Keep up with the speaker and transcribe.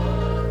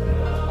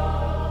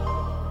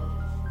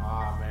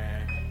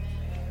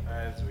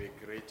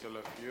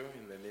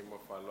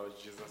our Lord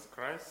Jesus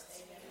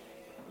Christ.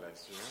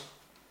 Bless you.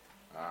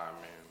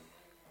 Amen.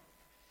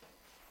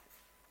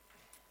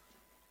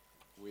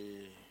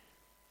 We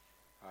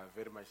are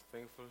very much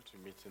thankful to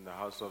meet in the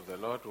house of the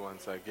Lord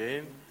once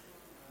again.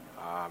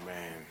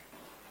 Amen.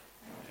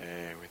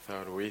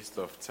 Without waste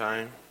of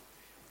time,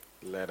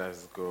 let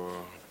us go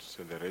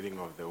to the reading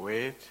of the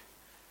word.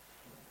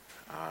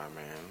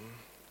 Amen.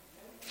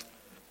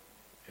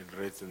 It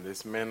reads in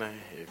this manner,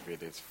 if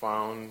it is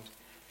found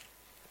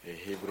in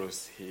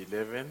Hebrews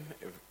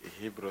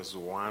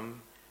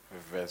 1,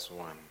 verse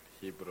 1.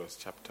 Hebrews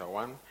chapter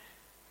 1,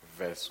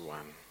 verse 1.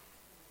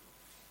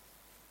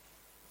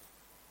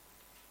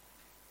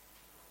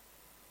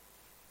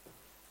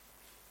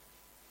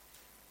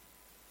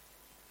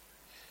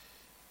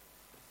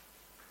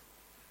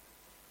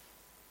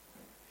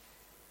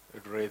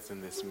 It reads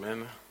in this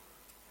manner,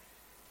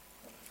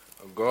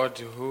 God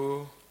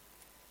who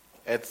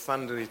at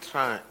sundry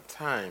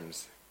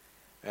times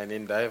and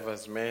in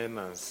divers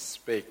manners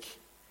spake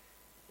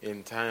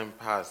in time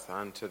past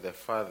unto the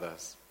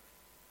fathers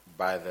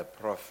by the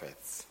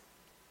prophets.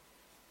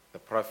 The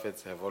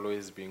prophets have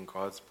always been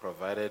God's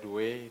provided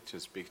way to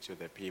speak to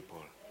the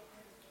people.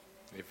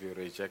 If you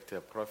reject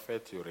a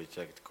prophet, you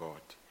reject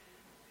God.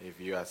 If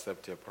you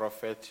accept a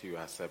prophet, you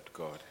accept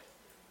God.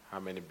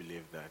 How many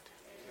believe that?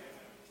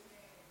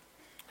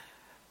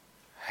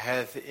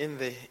 Hath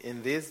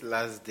in these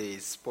last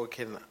days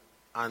spoken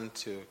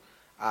unto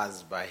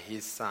us by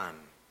his Son,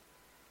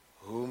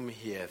 whom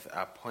he hath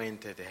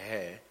appointed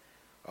heir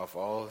of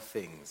all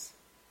things,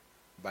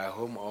 by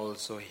whom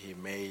also he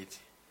made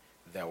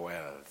the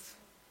worlds,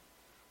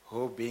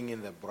 who being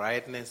in the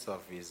brightness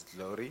of his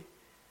glory,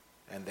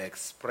 and the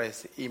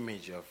express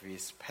image of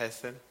his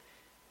person,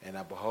 and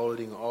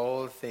upholding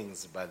all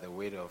things by the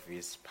word of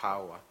his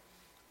power,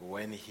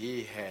 when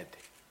he had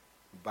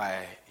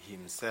by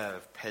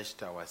himself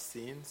purged our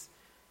sins,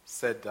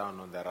 sat down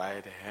on the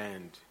right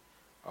hand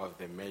of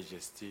the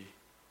majesty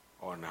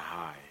on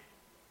high.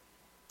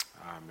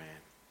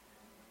 Amen.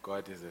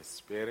 God is a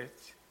spirit.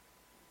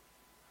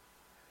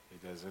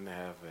 He doesn't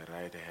have a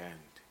right hand.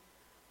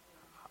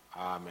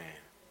 Amen.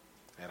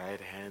 A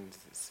right hand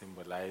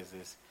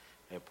symbolizes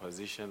a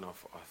position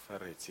of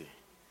authority.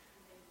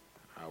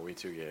 Are we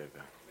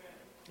together?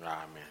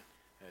 Amen.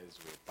 As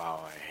we bow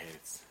our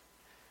heads.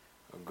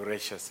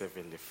 Gracious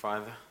Heavenly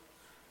Father,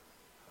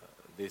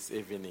 this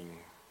evening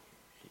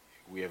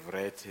we have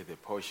read the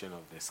portion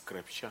of the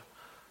scripture,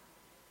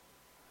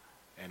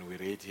 and we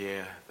read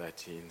here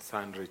that in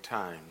sundry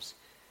times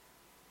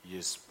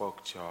you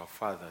spoke to our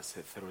fathers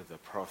through the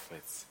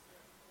prophets.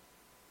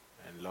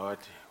 And Lord,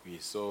 we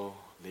saw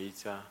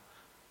later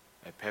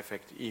a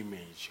perfect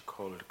image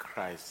called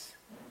Christ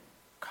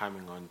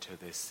coming onto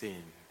the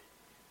scene.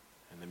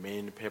 And the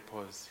main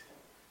purpose,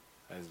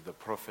 as the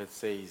prophet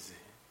says,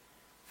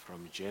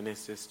 from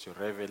Genesis to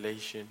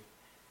Revelation,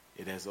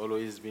 it has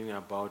always been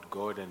about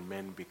God and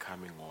men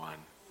becoming one.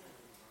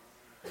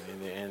 And in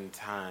the end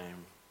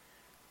time,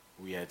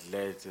 we are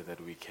glad that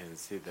we can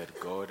see that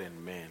God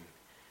and men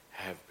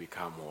have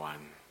become one.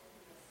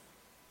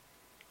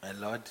 And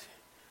Lord,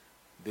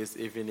 this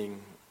evening,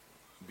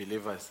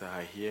 believers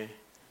are here.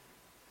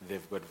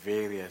 They've got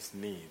various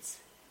needs.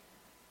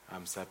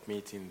 I'm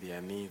submitting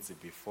their needs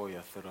before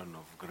your throne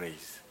of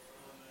grace.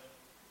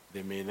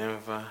 They may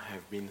never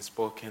have been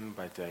spoken,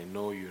 but I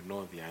know you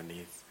know their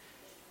needs.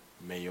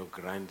 May you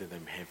grant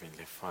them,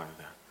 Heavenly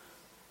Father.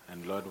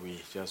 And Lord,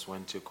 we just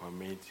want to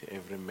commit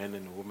every man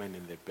and woman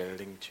in the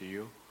building to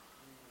you,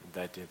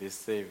 that this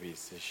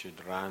service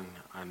should run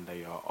under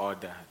your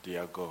order,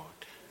 dear God.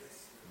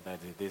 That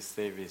this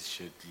service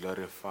should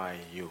glorify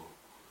you.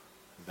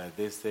 That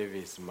this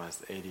service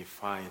must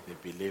edify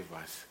the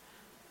believers.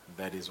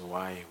 That is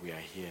why we are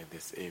here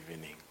this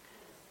evening.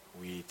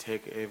 We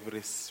take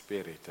every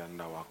spirit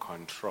under our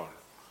control,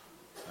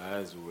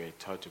 as we were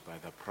taught by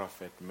the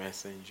prophet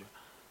messenger.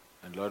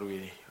 And Lord,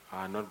 we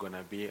are not going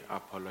to be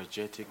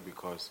apologetic,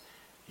 because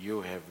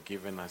you have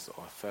given us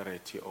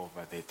authority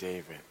over the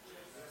devil.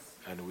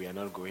 And we are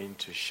not going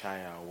to shy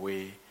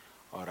away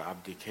or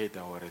abdicate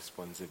our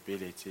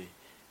responsibility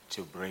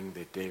to bring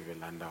the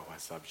devil under our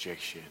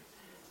subjection.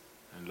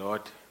 And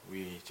Lord,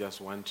 we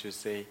just want to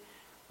say,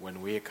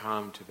 when we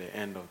come to the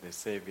end of the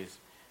service,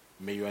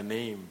 may your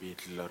name be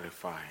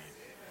glorified.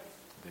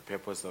 The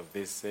purpose of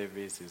this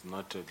service is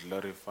not to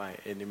glorify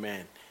any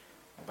man,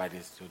 but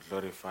is to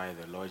glorify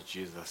the Lord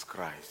Jesus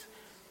Christ.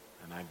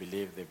 And I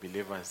believe the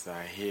believers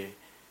are here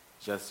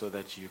just so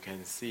that you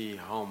can see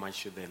how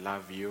much they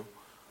love you,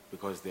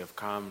 because they've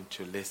come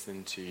to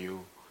listen to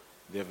you.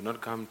 They've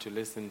not come to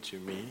listen to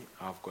me.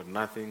 I've got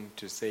nothing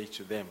to say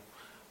to them,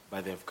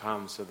 but they've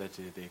come so that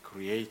the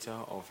Creator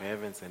of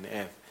heavens and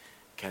earth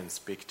can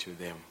speak to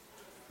them.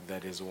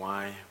 That is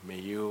why may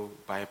you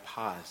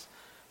bypass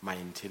my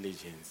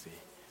intelligence,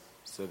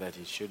 so that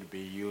it should be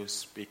you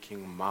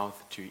speaking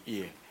mouth to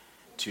ear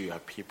to your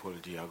people,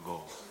 dear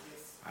God.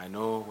 I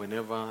know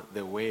whenever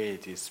the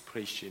word is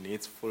preached in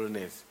its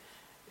fullness,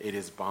 it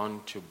is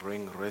bound to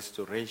bring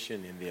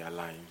restoration in their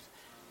lives.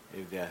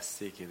 If they are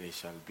sick, they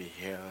shall be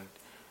healed.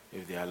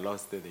 If they are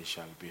lost, they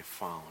shall be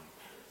found.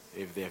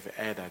 If they have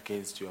erred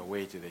against your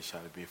word, they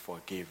shall be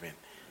forgiven.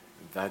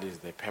 That is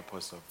the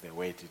purpose of the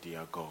word,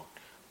 dear God.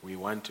 We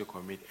want to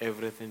commit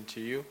everything to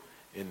you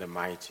in the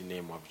mighty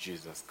name of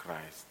Jesus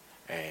Christ.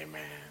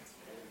 Amen.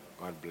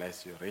 God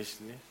bless you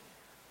richly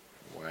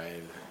while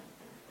you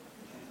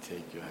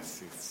take your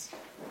seats.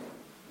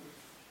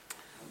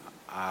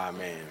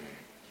 Amen.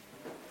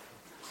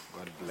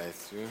 God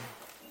bless you.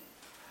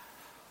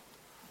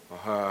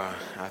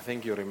 I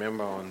think you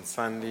remember on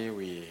Sunday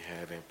we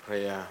had a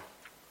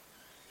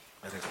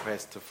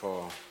request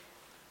for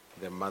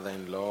the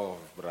mother-in-law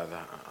of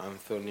Brother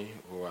Anthony,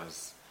 who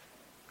was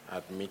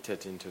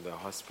admitted into the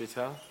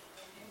hospital.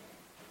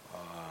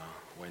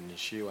 When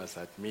she was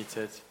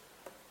admitted,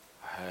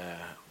 her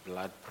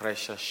blood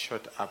pressure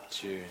shot up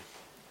to,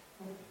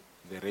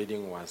 the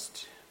reading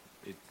was,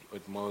 it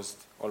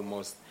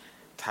almost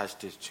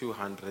touched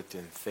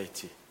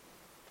 230.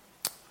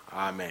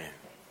 Amen.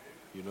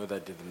 You know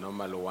that the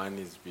normal one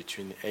is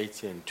between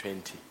 80 and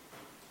 20,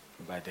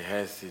 but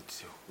hers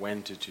it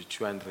went to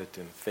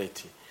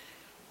 230,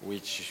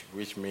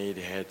 which made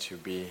her to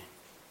be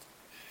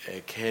a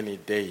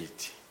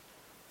candidate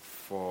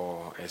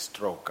for a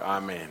stroke.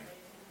 Amen.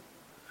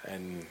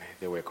 And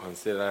they were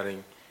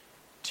considering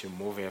to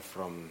move her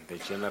from the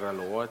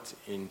general ward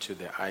into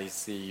the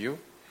ICU,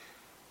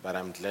 but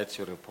I'm glad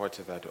to report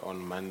that on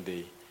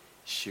Monday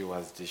she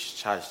was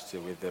discharged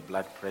with the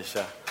blood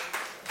pressure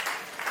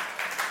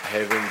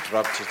having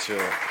dropped to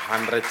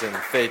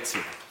 130,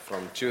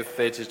 from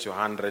 230 to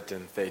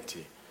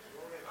 130.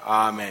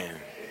 Amen.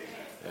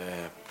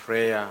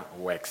 Prayer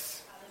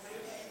works.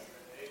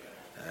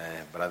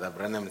 Brother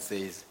Branham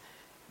says,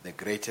 the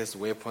greatest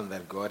weapon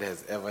that God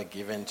has ever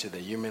given to the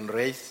human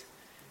race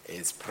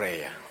is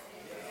prayer.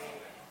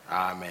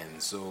 Amen.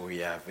 So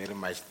we are very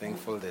much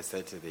thankful. They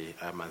said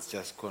I must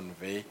just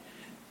convey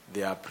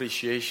the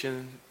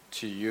appreciation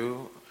to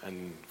you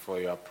and for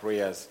your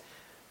prayers,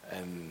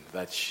 and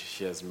that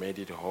she has made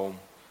it home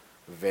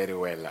very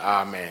well.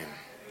 Amen.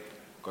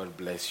 God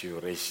bless you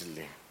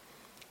richly.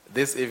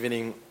 This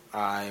evening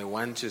I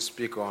want to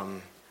speak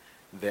on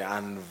the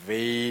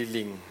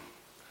unveiling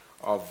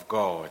of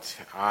God.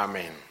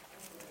 Amen.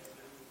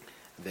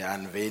 The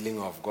unveiling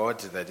of God,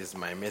 that is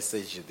my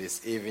message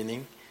this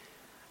evening.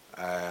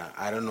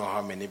 I don't know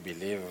how many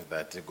believe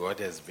that God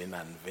has been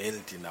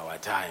unveiled in our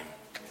time.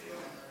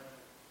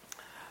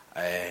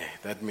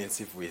 That means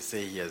if we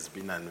say he has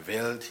been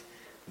unveiled,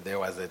 there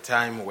was a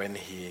time when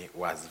he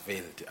was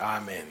veiled.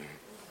 Amen.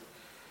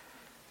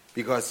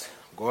 Because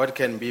God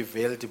can be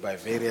veiled by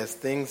various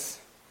things.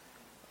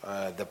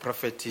 The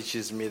prophet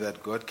teaches me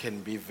that God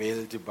can be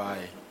veiled by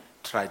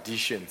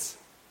traditions.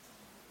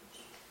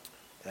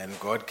 And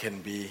God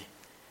can be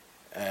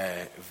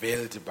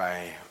veiled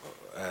by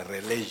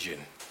religion.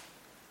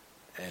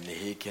 And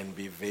he can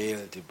be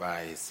veiled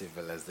by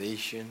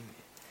civilization.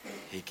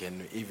 He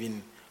can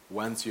even,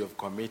 once you have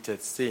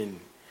committed sin,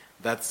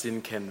 that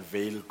sin can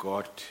veil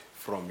God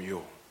from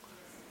you.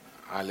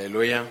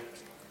 Hallelujah.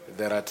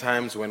 There are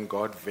times when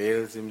God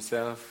veils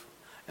himself,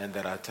 and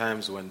there are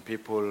times when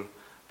people,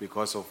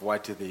 because of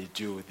what they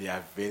do, they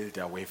are veiled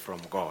away from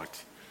God.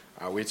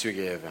 Are we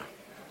together?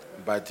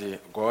 But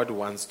God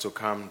wants to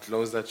come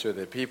closer to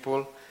the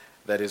people.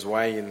 That is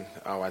why in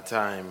our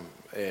time,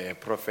 the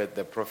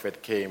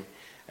prophet came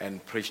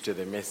and preached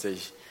the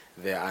message,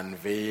 the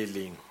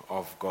unveiling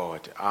of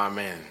God.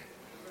 Amen.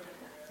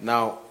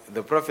 Now,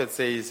 the prophet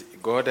says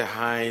God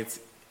hides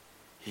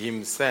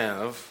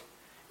himself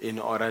in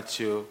order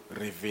to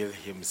reveal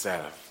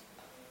himself.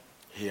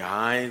 He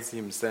hides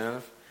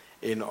himself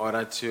in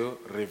order to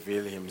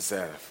reveal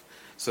himself.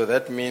 So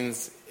that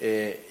means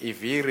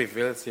if he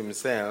reveals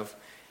himself,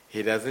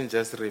 he doesn't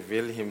just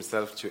reveal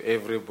himself to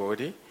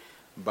everybody,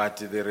 but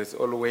there is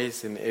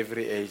always in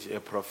every age a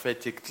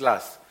prophetic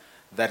class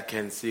that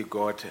can see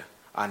God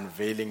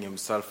unveiling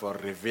himself or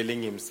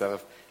revealing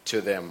himself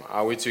to them.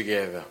 Are we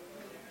together?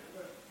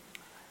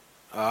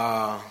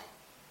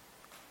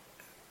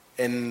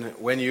 And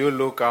when you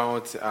look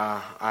out,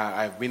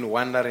 I've been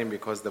wondering,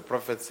 because the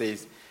prophet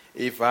says,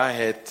 if I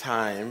had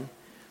time,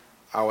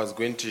 I was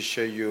going to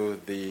show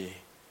you the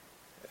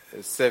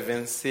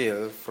seventh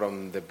seal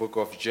from the book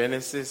of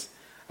Genesis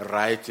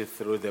right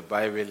through the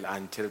Bible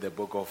until the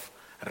book of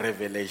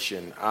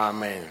Revelation.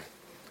 Amen.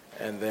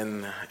 And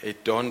then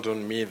it dawned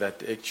on me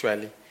that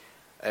actually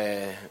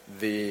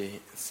the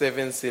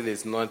seventh seal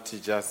is not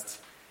just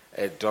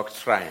a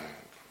doctrine,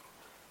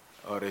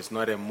 or it's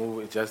not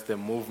just a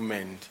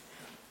movement,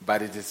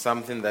 but it is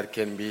something that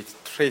can be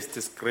traced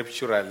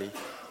scripturally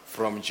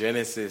from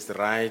Genesis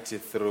right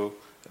through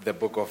the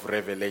book of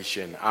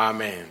Revelation.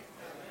 Amen.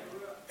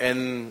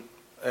 And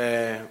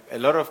a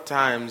lot of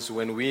times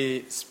when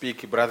we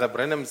speak, Brother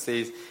Branham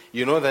says,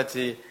 you know that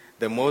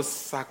the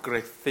most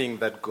sacred thing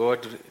that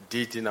God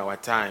did in our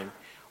time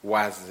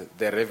was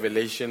the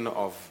revelation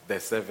of the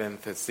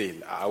seventh seal.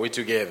 Are we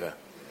together?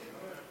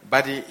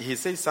 But he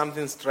says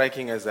something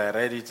striking as I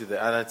read it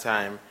the other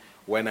time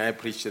when I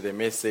preached the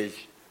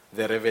message,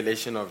 the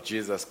revelation of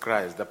Jesus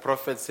Christ. The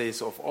prophet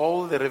says, of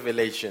all the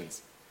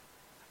revelations,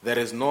 there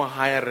is no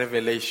higher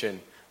revelation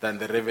than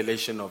the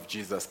revelation of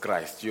Jesus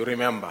Christ. You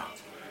remember?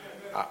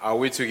 Are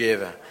we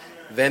together?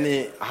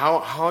 Then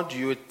how do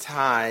you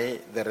tie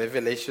the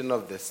revelation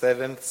of the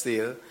seventh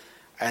seal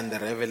and the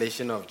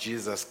revelation of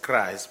Jesus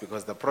Christ?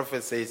 Because the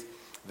prophet says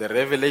the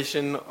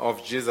revelation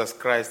of Jesus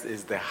Christ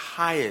is the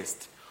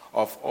highest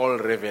of all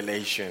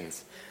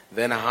revelations.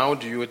 Then how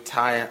do you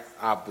tie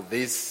up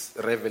this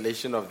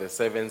revelation of the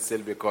seventh seal?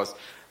 Because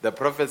the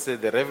prophet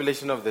said the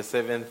revelation of the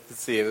seventh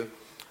seal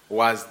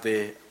was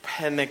the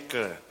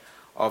pinnacle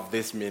of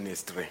this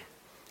ministry.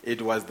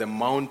 It was the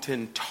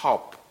mountain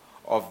top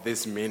of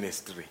this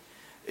ministry.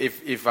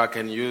 If I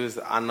can use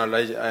an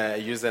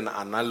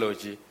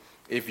analogy,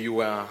 if you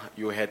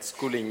had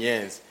schooling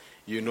years,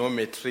 you know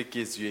matric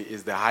is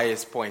the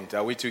highest point.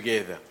 Are we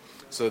together?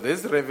 So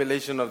this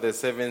revelation of the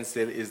seventh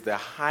seal is the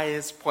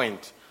highest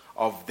point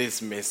of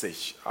this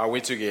message. Are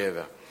we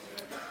together?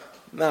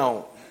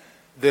 Now,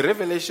 the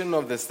revelation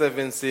of the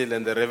seventh seal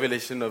and the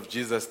revelation of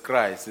Jesus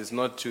Christ is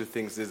not two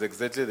things. It's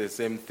exactly the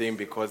same thing,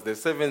 because the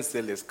seventh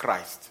seal is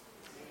Christ.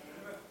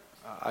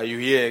 Are you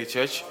here,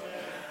 church?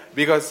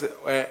 Because,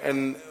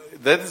 and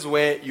that is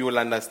where you will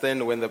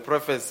understand when the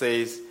prophet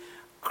says,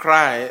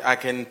 Christ, I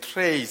can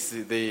trace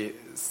the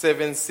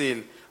seventh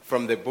seal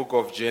from the book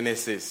of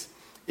Genesis.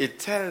 It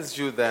tells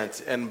you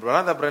that, and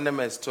Brother Branham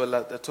has told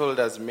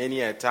us many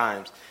a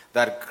times,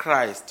 that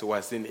Christ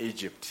was in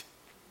Egypt.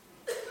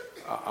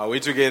 Are we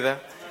together?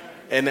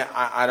 And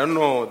I don't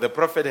know, the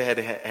prophet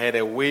had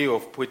a way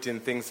of putting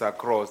things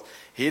across.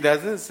 He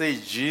doesn't say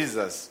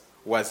Jesus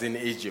was in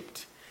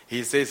Egypt.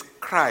 He says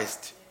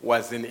Christ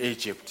was in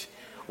Egypt.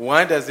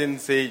 Why doesn't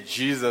say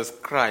Jesus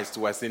Christ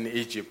was in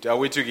Egypt? Are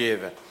we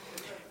together?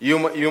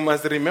 You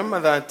must remember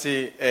that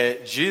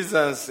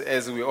Jesus,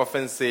 as we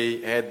often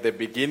say, had the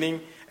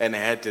beginning and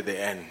had the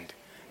end.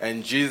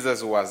 And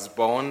Jesus was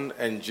born,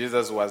 and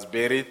Jesus was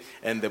buried,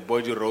 and the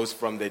body rose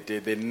from the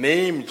dead. The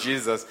name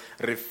Jesus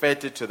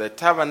referred to the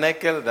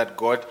tabernacle that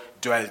God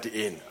dwelt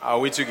in. Are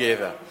we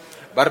together?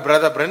 But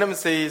Brother Branham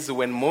says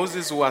when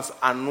Moses was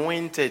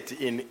anointed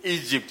in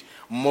Egypt,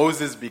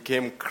 Moses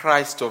became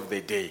Christ of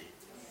the day.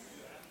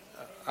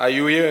 Are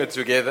you here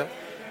together?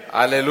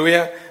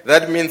 Hallelujah.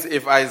 That means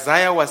if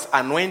Isaiah was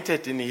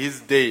anointed in his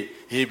day,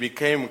 he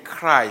became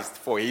Christ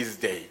for his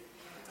day.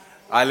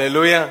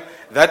 Hallelujah.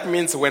 That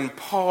means when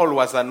Paul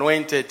was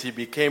anointed, he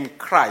became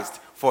Christ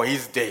for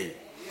his day.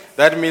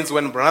 That means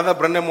when Brother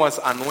Branham was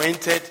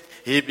anointed,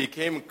 he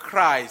became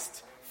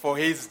Christ for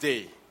his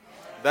day.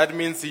 That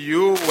means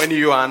you, when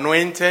you are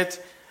anointed,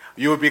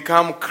 you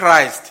become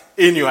Christ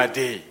in your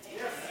day.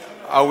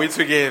 Are we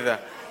together?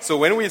 So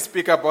when we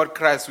speak about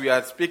Christ, we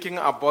are speaking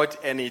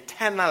about an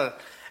eternal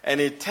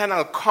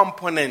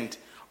component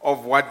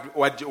of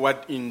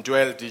what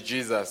indwelt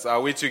Jesus.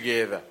 Are we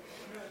together?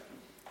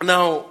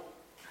 Now,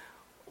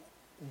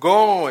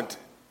 God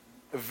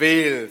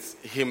veils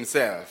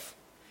himself,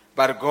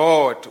 but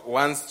God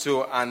wants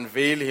to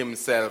unveil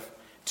himself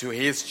to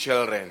his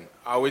children.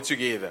 Are we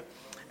together?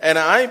 And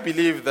I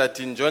believe that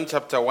in John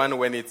chapter 1,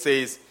 when it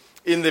says,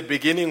 in the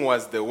beginning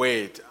was the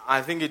Word,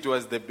 I think it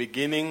was the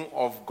beginning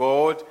of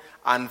God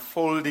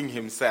unfolding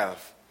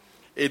himself.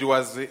 It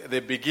was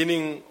the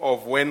beginning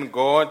of when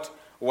God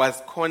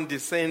was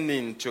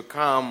condescending to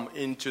come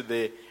into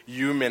the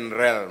human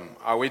realm.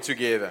 Are we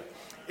together?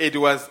 It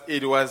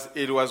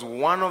was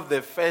one of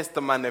the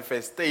first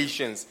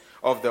manifestations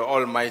of the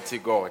Almighty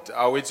God.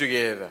 Are we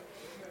together?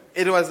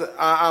 It was.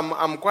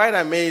 I'm quite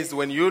amazed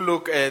when you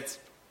look at,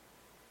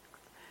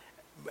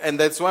 and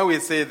that's why we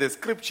say the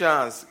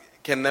scriptures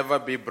can never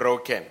be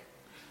broken.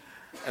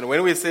 And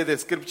when we say the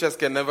scriptures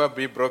can never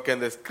be broken,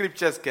 the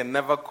scriptures can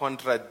never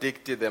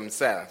contradict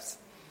themselves.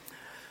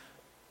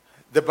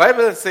 The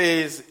Bible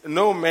says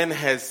no man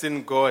has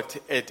seen God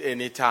at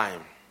any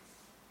time.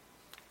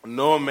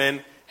 No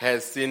man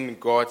has seen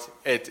God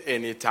at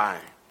any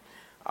time.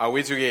 Are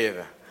we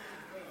together?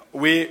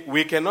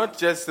 We cannot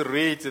just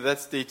read that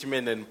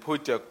statement and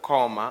put a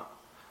comma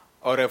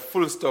or a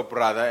full stop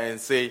rather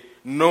and say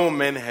no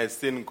man has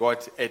seen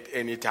God at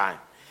any time.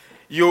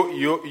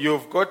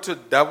 You've got to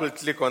double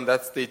click on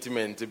that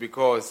statement,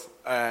 because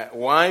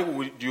why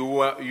would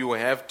you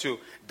have to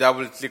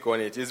double click on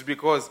it? It's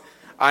because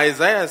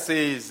Isaiah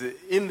says,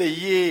 in the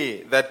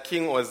year that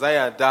King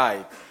Uzziah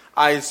died,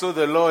 I saw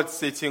the Lord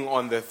sitting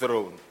on the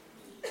throne.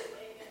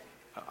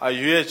 Are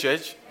you here,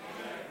 church?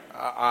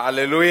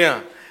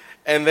 Hallelujah.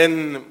 And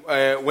then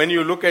when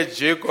you look at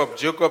Jacob,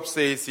 Jacob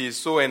says he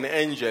saw an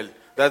angel.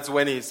 That's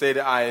when he said,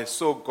 I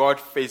saw God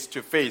face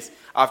to face,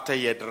 after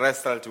he had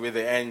wrestled with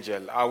the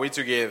angel. Are we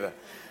together?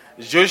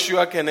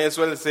 Joshua can as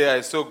well say, I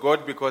saw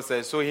God because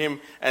I saw him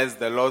as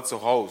the Lord's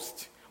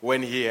host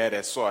when he had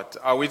a sword.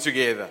 Are we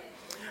together?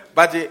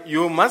 But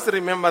you must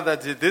remember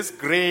that this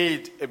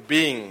great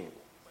being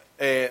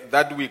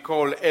that we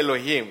call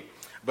Elohim,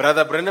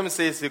 Brother Branham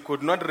says he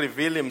could not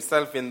reveal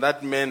himself in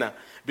that manner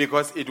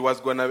because it was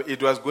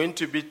going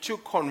to be too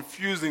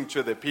confusing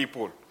to the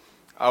people.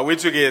 Are we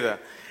together?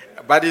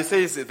 But he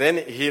says then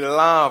he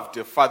loved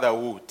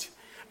fatherhood,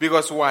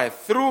 Because why?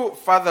 Through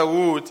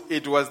fatherhood,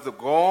 it was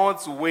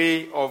God's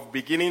way of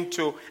beginning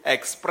to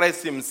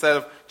express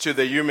himself to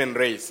the human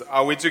race.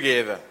 Are we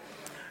together?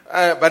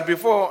 But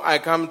before I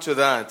come to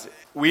that,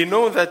 we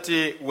know that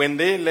when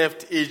they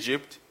left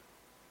Egypt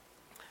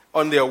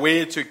on their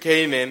way to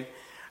Canaan,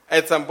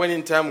 at some point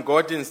in time,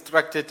 God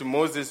instructed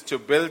Moses to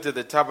build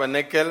the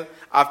tabernacle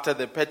after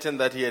the pattern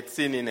that he had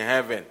seen in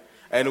heaven.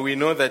 And we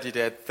know that it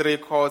had 3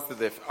 courts,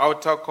 the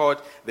outer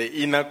court,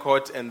 the inner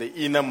court, and the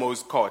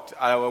innermost court.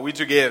 Are we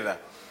together?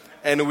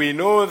 And we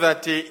know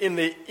that in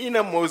the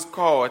innermost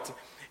court,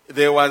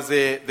 there was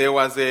the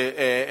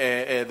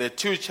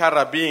 2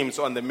 cherubims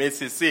on the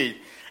mercy seat.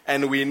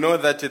 And we know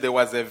that there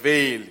was a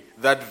veil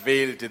that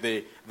veiled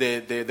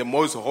the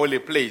most holy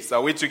place.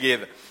 Are we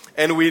together?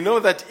 And we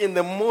know that in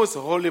the most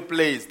holy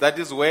place, that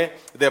is where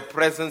the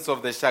presence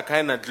of the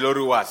Shekinah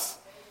glory was.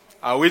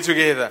 Are we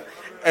together?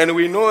 And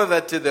we know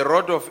that the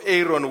rod of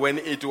Aaron, when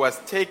it was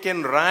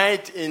taken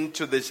right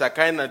into the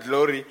Shekinah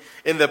glory,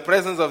 in the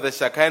presence of the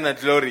Shekinah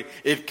glory,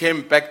 it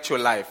came back to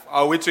life.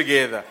 Are we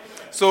together?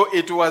 So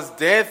it was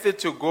death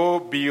to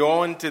go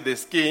beyond the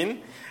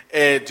skin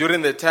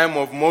during the time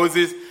of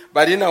Moses.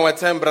 But in our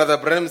time, Brother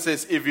Branham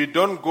says, if you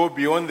don't go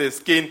beyond the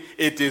skin,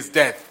 it is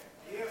death.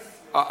 Yes.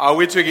 Are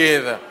we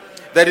together?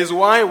 That is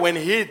why when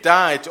he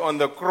died on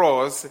the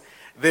cross,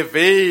 the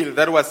veil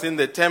that was in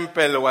the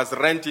temple was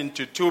rent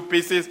into 2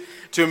 pieces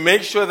to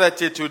make sure that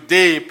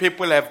today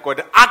people have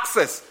got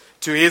access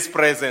to his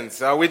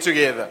presence. Are we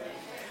together?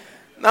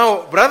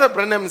 Now, Brother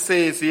Branham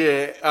says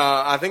here,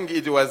 I think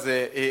it was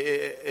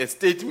a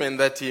statement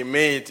that he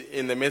made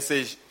in the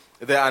message,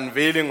 The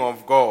Unveiling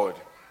of God.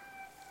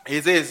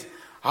 He says,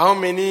 how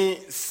many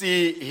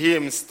see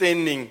him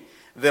standing,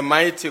 the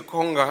mighty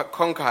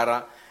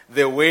conqueror,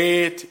 the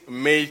Word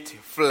made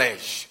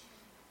flesh?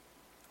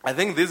 I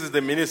think this is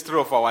the ministry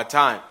of our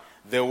time.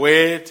 The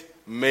Word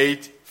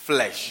made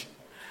flesh.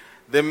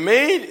 The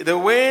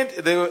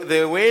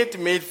Word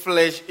made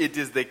flesh, it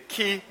is the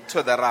key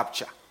to the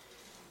rapture.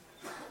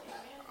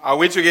 Are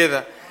we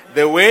together?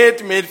 The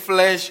Word made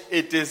flesh,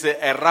 it is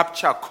a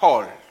rapture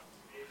call.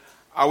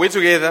 Are we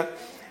together?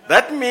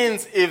 That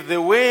means if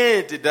the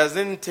Word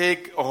doesn't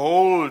take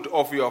hold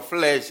of your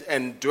flesh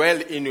and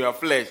dwell in your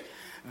flesh,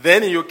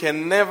 then you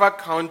can never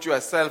count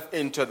yourself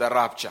into the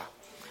rapture.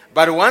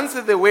 But once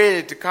the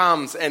Word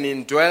comes and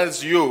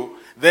indwells you,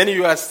 then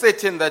you are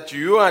certain that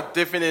you are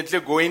definitely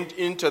going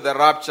into the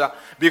rapture,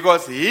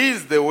 because He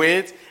is the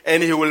Word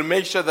and He will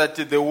make sure that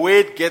the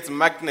Word gets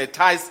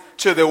magnetized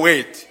to the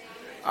Word.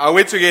 Are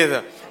we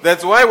together?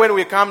 That's why when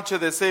we come to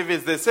the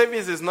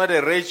service is not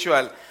a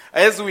ritual.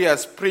 As we are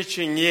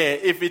preaching here,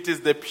 if it is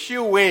the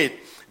pure Word,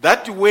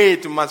 that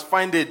Word must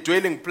find a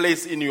dwelling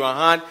place in your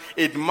heart.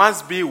 It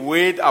must be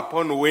word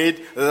upon word,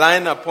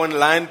 line upon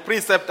line,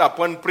 precept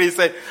upon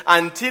precept,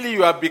 until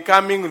you are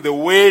becoming the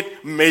Word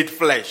made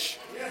flesh.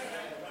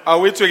 Are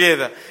we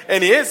together?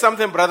 And here's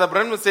something Brother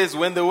Branham says,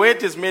 when the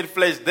Word is made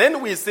flesh, then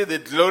we see the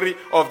glory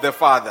of the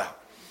Father.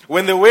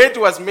 When the Word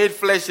was made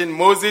flesh in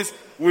Moses,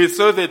 we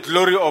saw the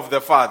glory of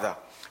the Father.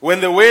 When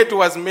the Word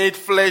was made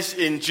flesh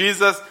in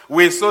Jesus,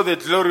 we saw the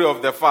glory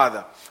of the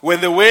Father.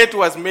 When the Word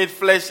was made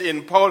flesh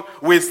in Paul,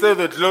 we saw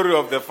the glory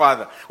of the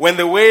Father. When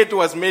the Word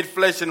was made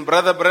flesh in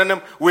Brother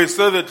Branham, we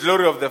saw the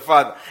glory of the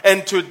Father.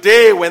 And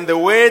today, when the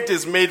Word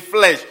is made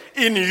flesh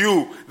in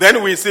you,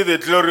 then we see the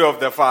glory of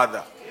the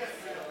Father.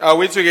 Are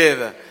we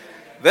together?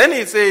 Then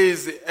he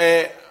says,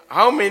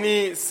 how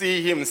many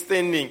see Him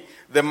standing,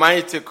 the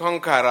mighty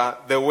conqueror,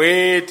 the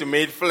Word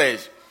made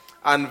flesh,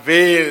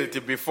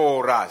 unveiled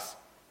before us?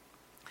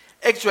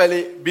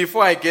 Actually,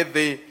 before I get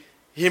there,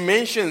 he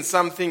mentioned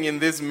something in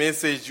this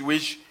message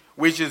which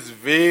is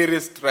very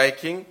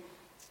striking.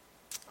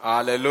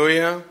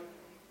 Hallelujah.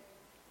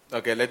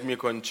 Okay, let me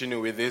continue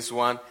with this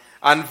one.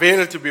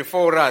 Unveiled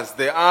before us,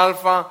 the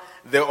Alpha,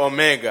 the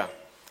Omega.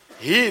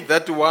 He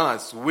that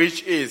was,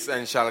 which is,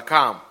 and shall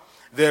come.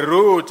 The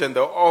root and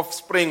the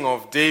offspring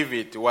of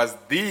David was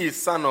the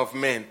Son of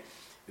Man,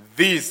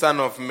 the Son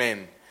of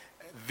Man,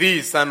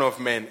 the Son of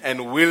Man,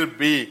 and will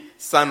be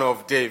Son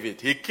of David.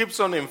 He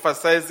keeps on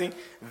emphasizing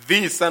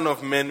the Son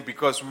of Man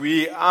because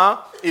we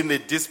are in the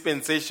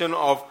dispensation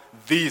of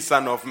the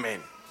Son of Man.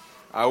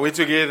 Are we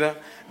together?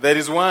 That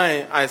is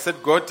why I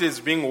said God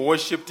is being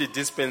worshipped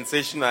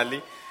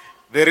dispensationally.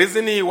 The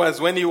reason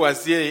when he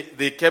was here,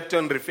 he kept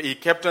on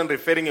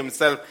referring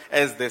himself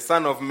as the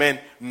Son of Man,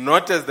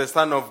 not as the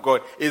Son of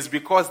God, is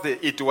because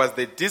it was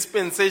the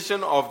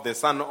dispensation of the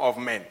Son of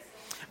Man.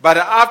 But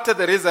after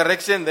the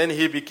resurrection, then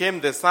he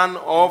became the Son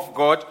of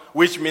God,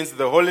 which means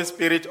the Holy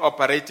Spirit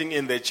operating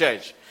in the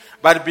church.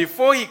 But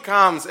before he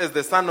comes as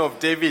the Son of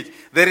David,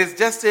 there is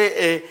just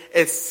a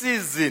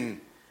season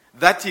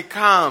that he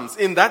comes.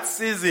 In that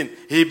season,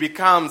 he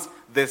becomes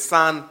the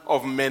Son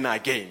of Man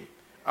again.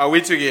 Are we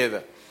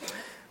together?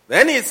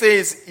 Then he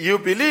says, you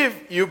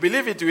believe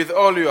it with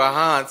all your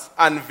hearts,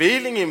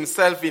 unveiling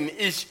himself in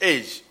each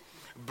age,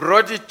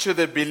 brought it to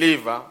the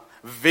believer,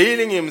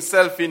 veiling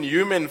himself in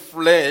human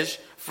flesh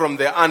from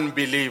the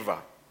unbeliever.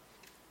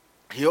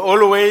 He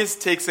always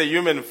takes a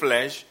human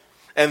flesh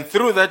And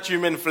through that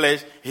human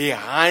flesh, he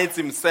hides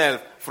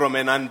himself from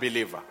an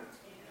unbeliever.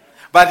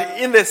 But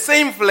in the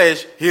same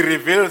flesh, he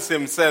reveals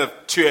himself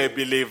to a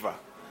believer.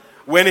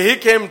 When he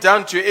came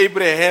down to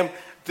Abraham,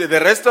 the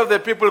rest of the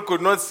people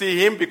could not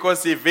see him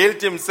because he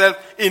veiled himself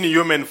in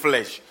human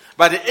flesh.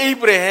 But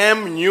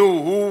Abraham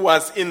knew who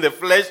was in the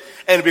flesh,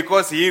 and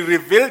because he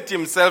revealed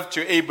himself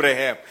to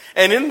Abraham.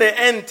 And in the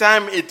end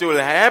time, it will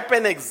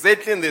happen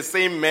exactly in the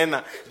same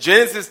manner.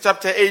 Genesis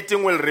chapter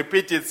 18 will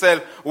repeat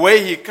itself,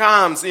 where he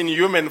comes in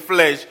human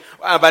flesh,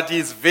 but he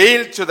is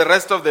veiled to the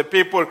rest of the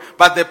people.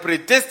 But the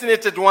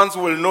predestinated ones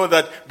will know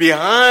that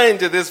behind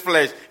this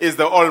flesh is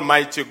the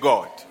Almighty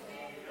God.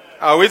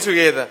 Are we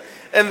together?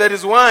 And that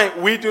is why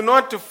we do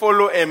not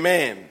follow a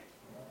man.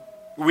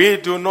 We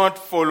do not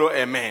follow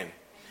a man.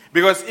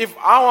 Because if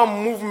our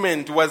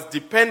movement was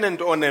dependent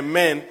on a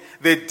man,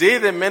 the day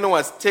the man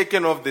was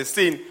taken off the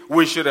scene,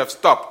 we should have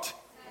stopped.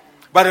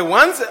 But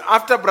once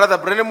after Brother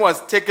Branham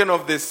was taken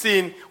off the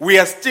scene, we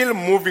are still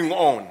moving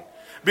on.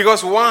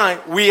 Because why?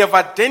 We have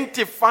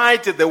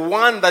identified the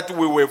one that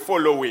we were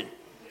following.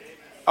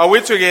 Are we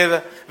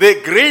together?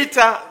 The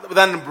greater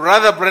than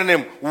Brother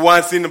Branham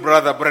was in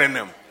Brother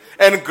Branham.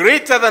 And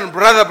greater than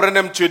Brother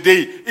Branham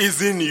today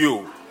is in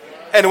you.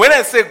 And when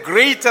I say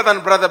greater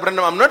than Brother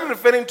Branham, I'm not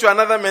referring to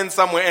another man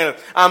somewhere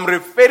else. I'm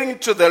referring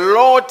to the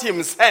Lord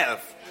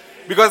himself.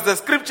 Because the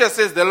scripture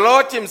says the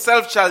Lord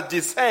himself shall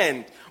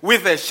descend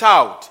with a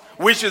shout,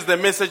 which is the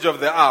message of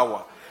the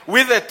hour.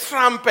 With a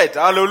trumpet,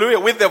 hallelujah,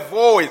 with the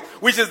voice,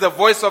 which is the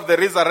voice of the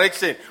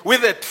resurrection.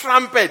 With a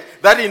trumpet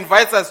that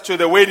invites us to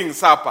the wedding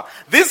supper.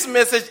 This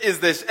message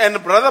is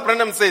and Brother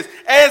Branham says,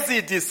 as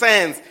he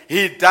descends,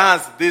 he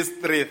does these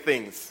three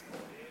things.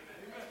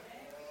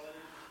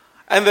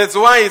 And that's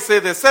why he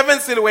said the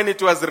seventh seal, when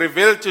it was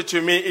revealed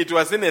to me, it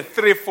was in a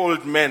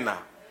threefold manner.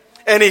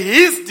 And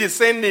his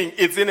descending,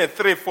 it's in a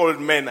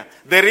threefold manner.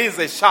 There is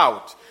a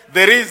shout,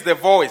 there is the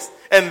voice,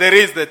 and there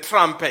is the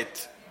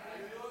trumpet.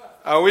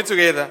 Are we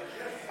together?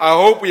 I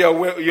hope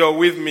you're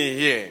with me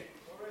here.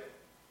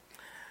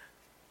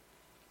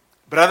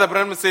 Brother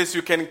Branham says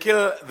you can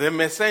kill the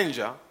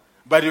messenger,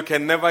 but you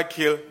can never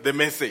kill the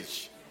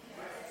message.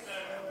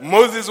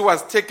 Moses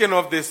was taken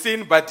off the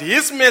scene, but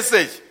his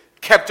message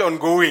kept on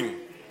going.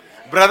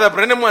 Brother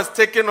Branham was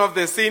taken off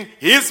the scene.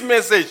 His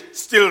message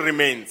still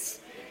remains.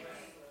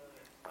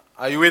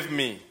 Are you with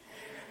me?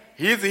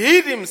 He's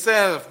hid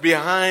himself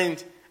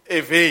behind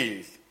a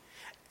veil.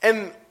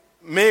 And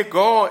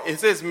it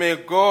says, may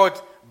God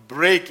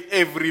break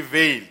every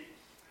veil.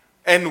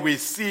 And we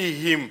see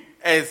him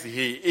as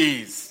he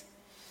is.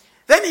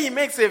 Then he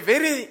makes a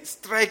very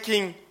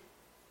striking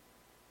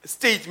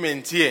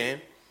statement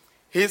here.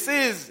 He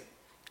says,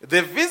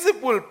 the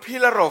visible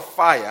pillar of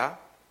fire,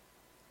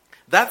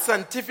 that's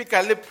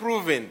scientifically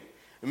proven,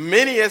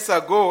 many years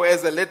ago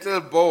as a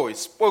little boy,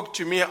 spoke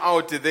to me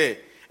out there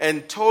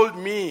and told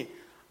me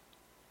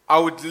I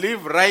would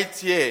live right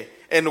here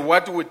and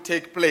what would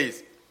take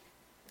place.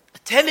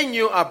 Telling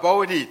you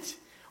about it,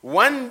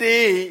 one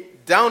day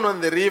down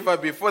on the river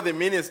before the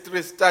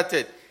ministry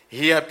started,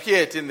 he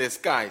appeared in the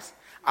skies,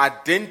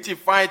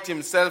 identified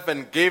himself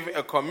and gave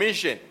a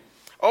commission.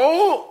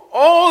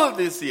 All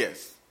these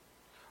years,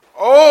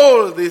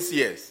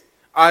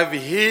 I've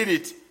hid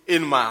it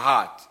in my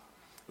heart,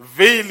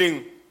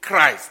 veiling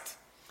Christ.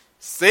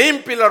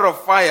 Same pillar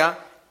of fire,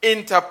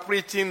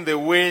 interpreting the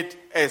word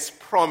as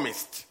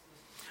promised.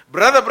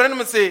 Brother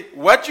Branham say,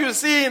 what you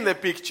see in the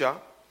picture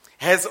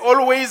has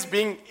always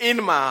been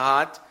in my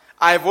heart.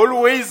 I've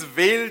always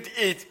veiled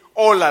it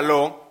all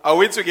along. Are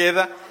we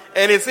together?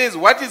 And it says,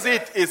 what is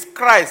it? It's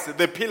Christ,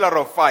 the pillar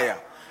of fire.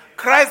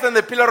 Christ and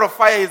the pillar of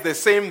fire is the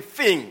same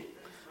thing.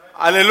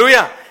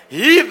 Hallelujah.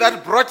 He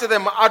that brought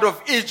them out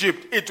of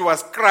Egypt, it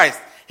was Christ.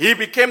 He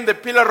became the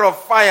pillar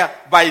of fire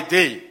by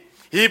day.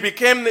 He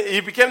became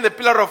the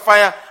pillar of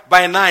fire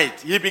by night.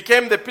 He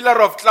became the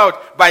pillar of cloud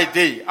by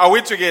day. Are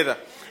we together?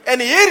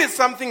 And here is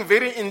something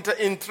very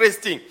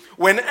interesting.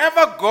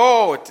 Whenever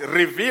God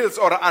reveals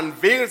or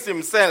unveils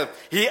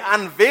himself, he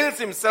unveils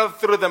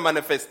himself through the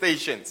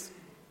manifestations.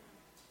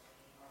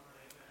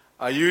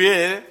 Are you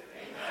here? Amen.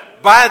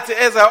 But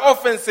as I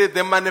often say,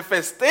 the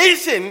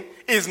manifestation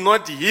is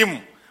not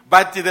him,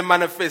 but the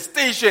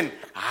manifestation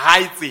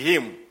hides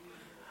him.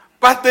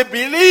 But the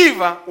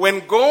believer,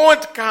 when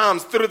God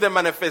comes through the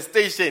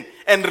manifestation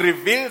and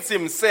reveals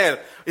himself,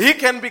 he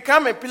can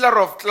become a pillar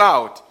of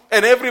cloud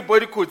and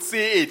everybody could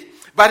see it.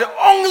 But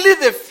only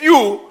the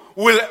few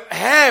will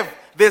have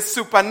the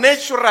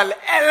supernatural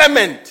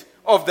element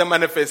of the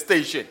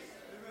manifestation.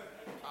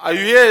 Are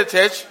you here,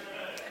 church?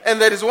 And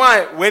that is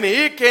why when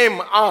he came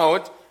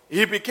out,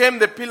 he became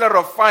the pillar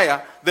of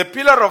fire. The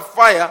pillar of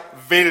fire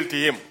veiled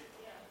him.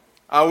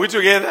 Are we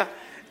together?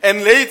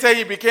 And later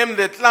he became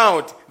the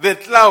cloud. The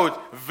cloud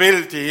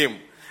veiled him.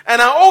 And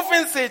I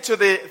often say to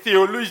the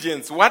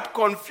theologians, what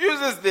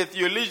confuses the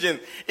theologians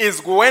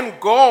is when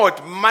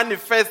God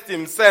manifests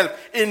himself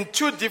in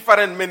two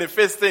different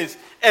manifestations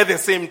at the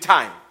same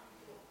time.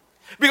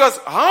 Because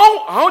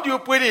how do you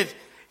put it?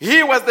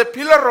 He was the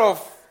pillar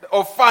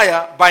of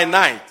fire by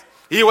night.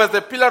 he was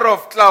the pillar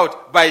of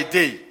cloud by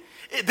day.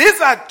 These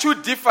are two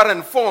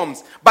different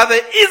forms. But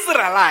the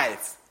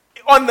Israelites,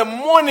 on the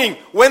morning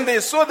when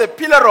they saw the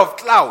pillar of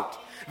cloud,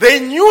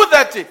 they knew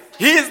that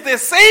he is the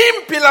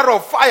same pillar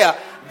of fire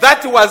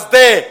that was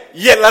there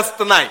last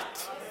night.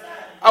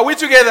 Are we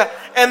together?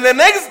 And the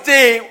next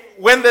day,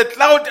 when the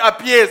cloud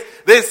appears,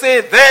 they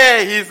say,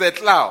 there he is a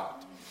cloud.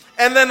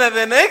 And then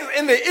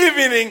in the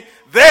evening,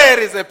 there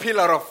is a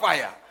pillar of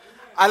fire.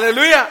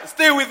 Hallelujah.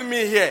 Stay with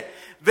me here.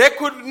 They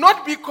could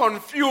not be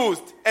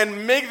confused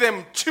and make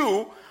them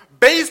two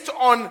based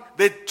on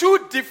the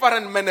two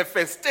different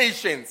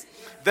manifestations.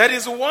 That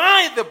is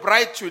why the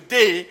bride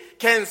today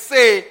can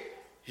say,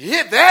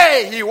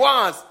 there he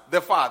was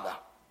the Father.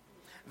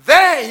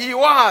 There he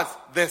was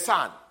the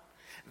Son.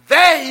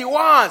 There he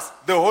was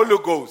the Holy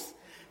Ghost.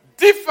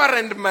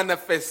 Different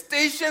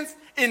manifestations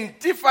in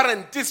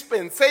different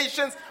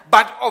dispensations,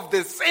 but of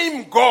the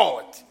same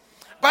God.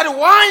 But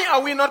why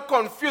are we not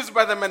confused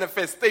by the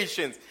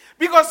manifestations?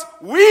 Because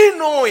we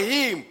know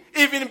him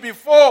even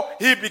before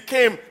he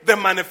became the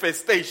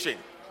manifestation.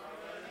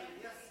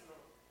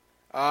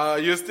 Are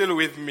you still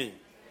with me?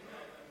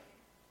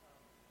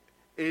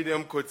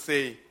 Adam could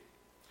say,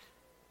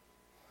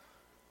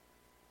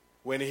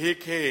 when he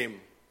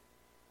came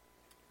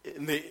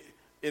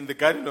in the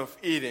Garden of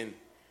Eden,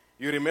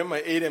 you remember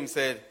Adam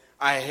said,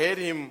 I heard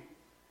him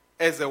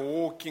as a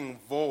walking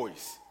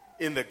voice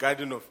in the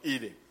Garden of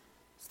Eden.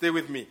 Stay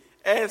with me.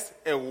 As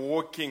a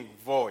walking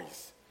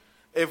voice.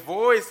 A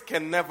voice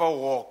can never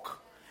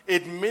walk.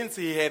 It means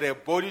he had a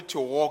body to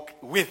walk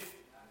with.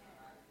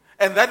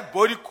 And that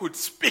body could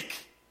speak.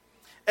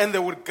 And they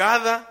would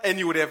gather and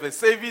he would have a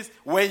service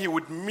where he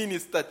would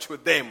minister to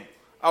them.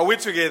 Are we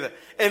together?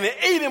 And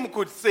Adam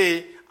could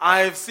say,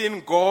 I have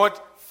seen God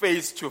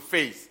face to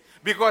face.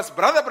 Because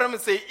Brother Branham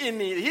said, in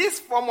his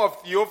form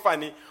of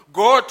theophany,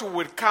 God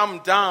would come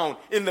down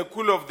in the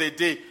cool of the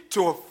day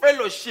to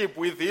fellowship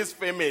with his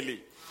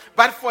family.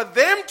 But for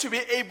them to be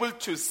able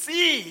to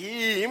see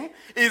him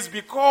is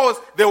because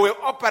they were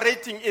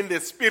operating in the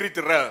spirit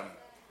realm.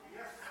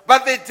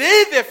 But the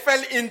day they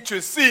fell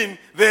into sin,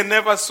 they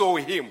never saw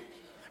him.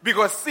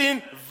 Because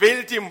sin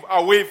veiled him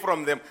away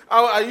from them.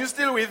 Are you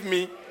still with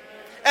me?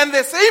 And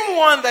the same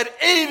one that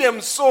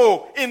Adam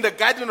saw in the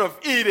Garden of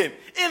Eden,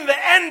 in the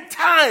end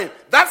time,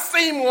 that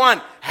same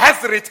one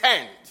has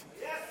returned.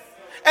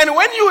 And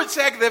when you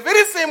check, the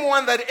very same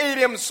one that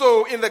Adam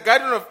saw in the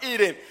Garden of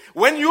Eden,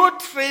 when you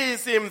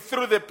trace him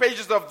through the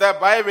pages of the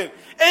Bible,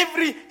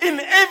 in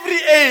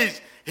every age,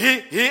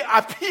 he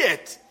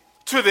appeared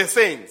to the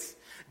saints.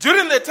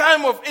 During the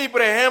time of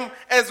Abraham,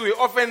 as we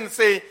often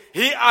say,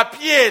 he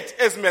appeared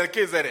as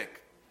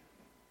Melchizedek.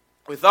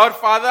 Without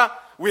father,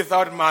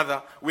 without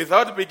mother,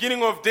 without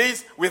beginning of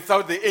days,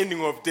 without the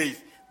ending of days.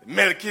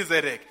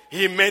 Melchizedek,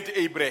 he met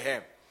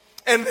Abraham.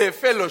 And they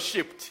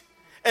fellowshipped.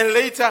 And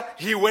later,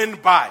 he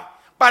went by.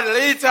 But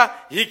later,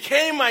 he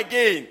came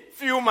again,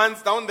 few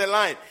months down the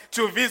line,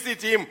 to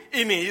visit him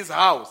in his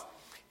house.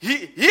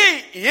 He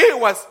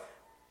was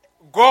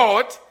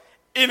God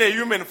in a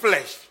human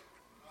flesh.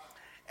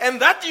 And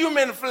that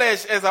human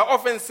flesh, as I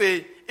often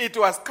say, it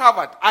was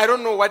covered. I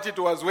don't know what it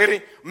was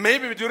wearing.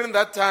 Maybe during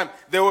that time,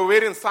 they were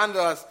wearing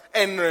sandals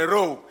and a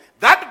robe.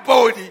 That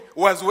body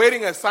was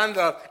wearing a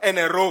sandal and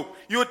a robe.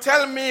 You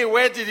tell me,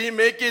 where did he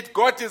make it?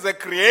 God is a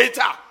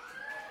creator.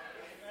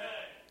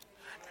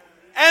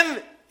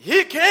 And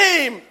he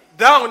came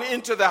down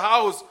into the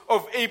house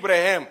of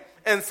Abraham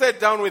and sat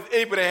down with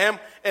Abraham,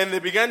 and they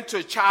began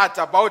to chat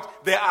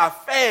about the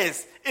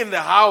affairs in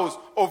the house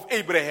of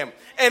Abraham.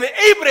 And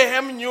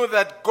Abraham knew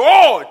that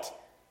God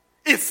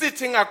is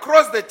sitting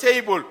across the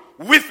table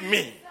with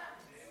me.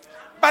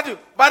 But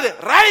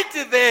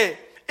right there,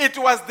 it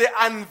was the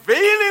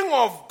unveiling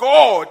of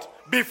God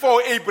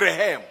before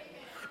Abraham.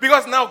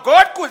 Because now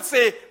God could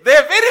say,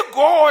 the very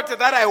God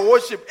that I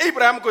worship,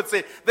 Abraham could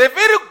say, the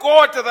very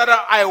God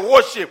that I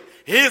worship,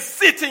 he is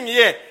sitting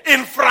here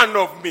in front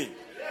of me.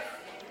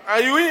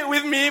 Are you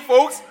with me,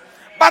 folks?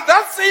 But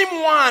that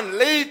same one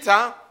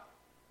later,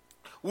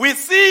 we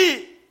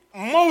see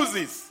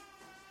Moses,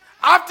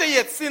 after he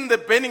had seen the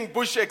burning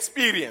bush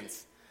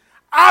experience,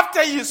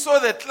 after he saw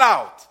the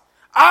cloud,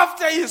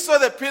 after he saw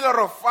the pillar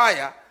of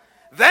fire,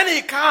 then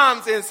he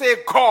comes and says,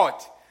 God,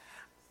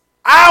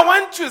 I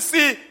want to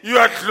see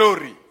your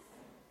glory.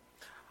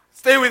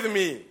 Stay with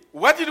me.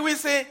 What did we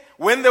say?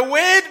 When the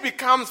word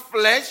becomes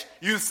flesh,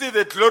 you see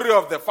the glory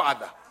of the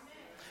Father.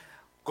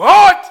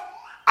 God,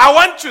 I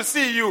want to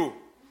see you.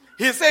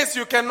 He says,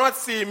 you cannot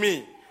see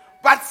me,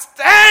 but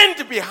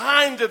stand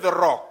behind the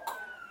rock.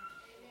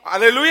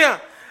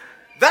 Hallelujah.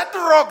 That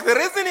rock, the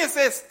reason he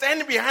says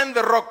stand behind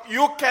the rock,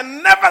 you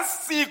can never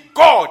see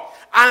God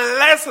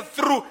unless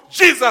through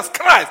Jesus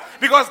Christ.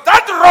 Because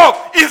that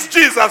rock is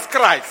Jesus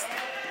Christ.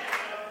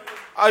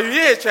 Are you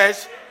here, church?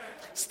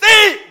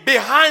 Stay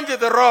behind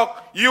the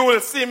rock, you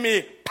will see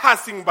me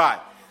passing by.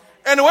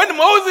 And when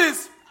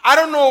Moses, I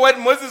don't know what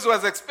Moses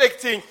was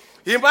expecting,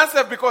 he must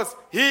have, because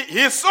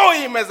he saw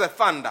him as a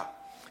thunder.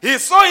 He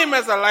saw him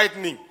as a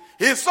lightning.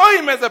 He saw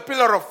him as a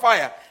pillar of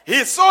fire.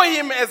 he saw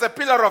him as a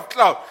pillar of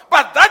cloud.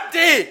 But that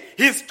day,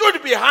 he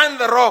stood behind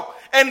the rock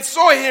and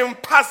saw him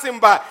passing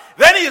by.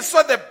 Then he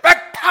saw the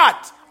back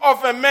part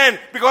of a man,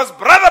 because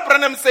Brother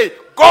Branham said,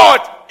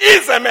 God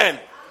is a man.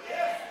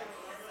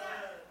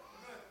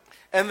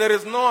 And there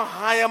is no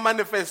higher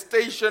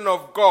manifestation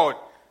of God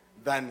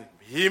than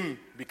him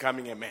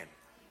becoming a man.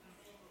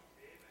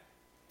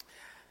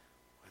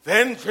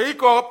 Then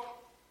Jacob,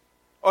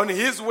 on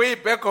his way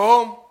back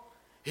home,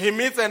 he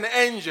meets an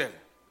angel.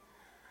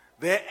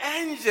 The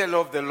angel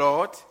of the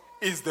Lord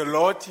is the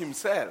Lord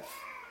himself.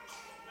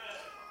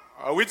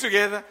 Are we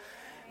together?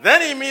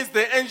 Then he meets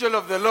the angel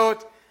of the Lord.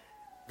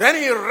 Then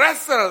he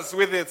wrestles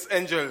with this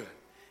angel.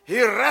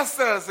 He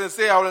wrestles and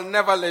says, I will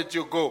never let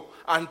you go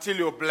until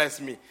you bless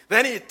me.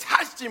 Then he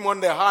touched him on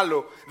the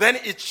hollow. Then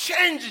it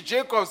changed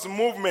Jacob's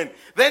movement.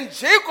 Then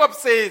Jacob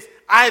says,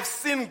 I've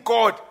seen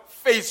God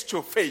face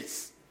to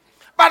face.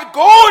 But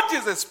God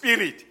is a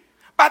spirit.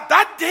 But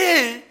that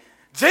day,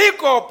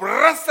 Jacob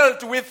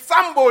wrestled with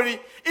somebody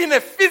in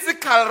a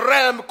physical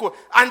realm.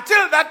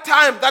 Until that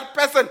time, that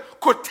person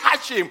could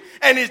touch him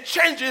and he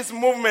changed his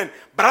movement.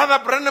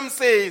 Brother Branham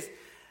says,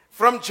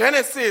 from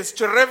Genesis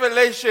to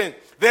Revelation,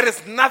 there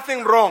is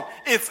nothing wrong.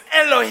 It's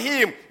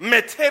Elohim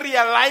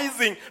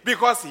materializing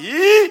because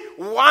he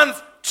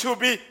wants to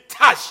be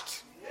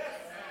touched.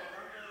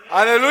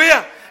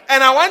 Hallelujah.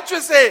 And I want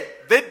to say,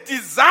 the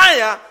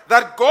desire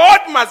that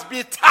God must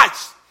be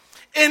touched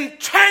in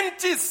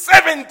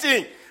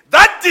 2017,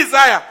 that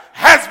desire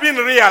has been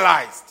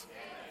realized.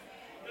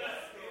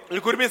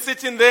 You could be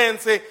sitting there and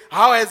say,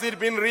 how has it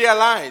been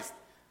realized?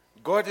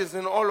 God is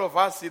in all of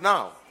us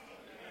now.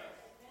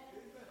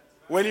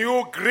 When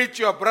you greet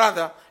your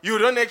brother, you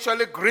don't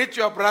actually greet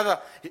your brother.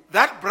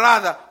 That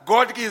brother,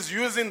 God is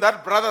using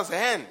that brother's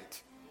hand.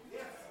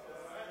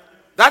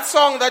 That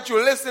song that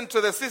you listen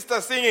to the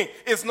sister singing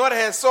is not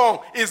her song,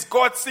 it's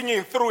God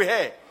singing through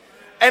her.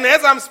 And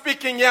as I'm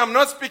speaking here, I'm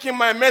not speaking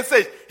my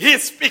message. He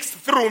speaks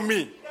through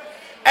me.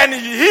 And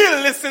he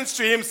listens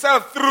to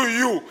himself through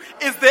you.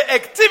 It's the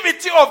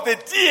activity of the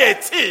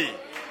deity.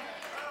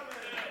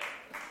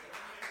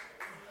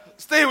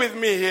 Stay with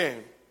me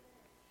here.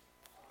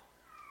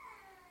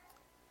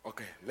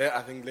 Okay,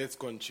 I think let's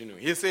continue.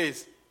 He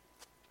says,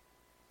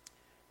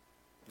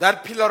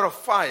 that pillar of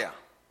fire,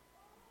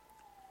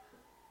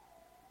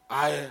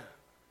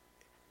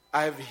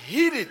 I've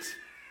hid it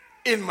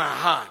in my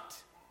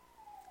heart,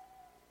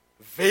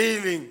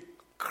 veiling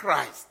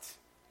Christ.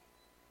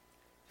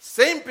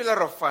 Same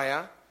pillar of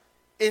fire,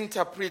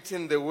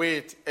 interpreting the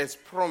word as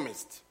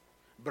promised.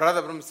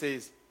 Brother Branham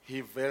says,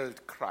 he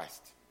veiled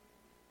Christ.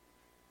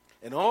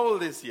 And all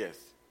these years,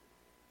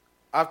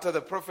 after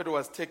the prophet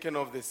was taken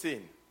off the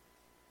scene,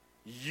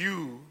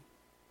 you,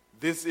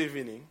 this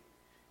evening,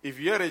 if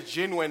you're a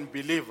genuine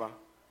believer,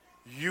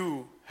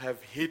 you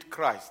have hid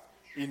Christ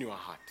in your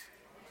heart.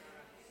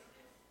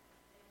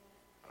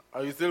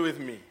 Are you still with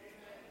me?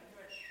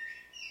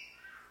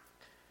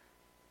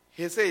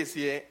 He says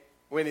here,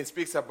 when he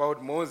speaks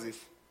about Moses,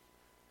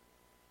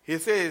 he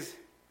says,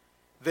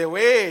 the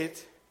word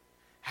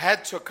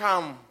had to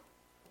come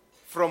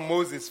from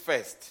Moses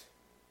first.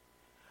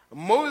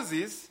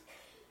 Moses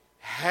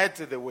had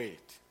the word.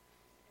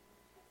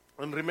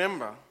 And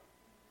remember,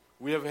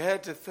 we have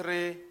had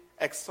 3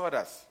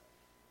 exodus.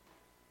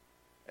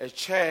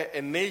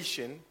 A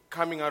nation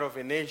coming out of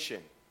a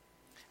nation.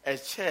 A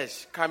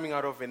church coming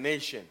out of a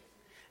nation.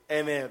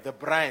 And the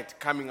bride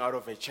coming out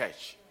of a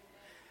church.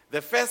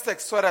 The first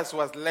exodus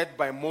was led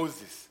by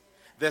Moses.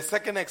 The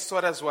second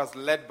exodus was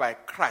led by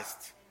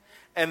Christ.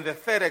 And the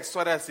third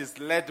exodus is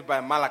led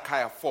by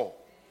Malachi 4.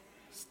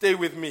 Stay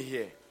with me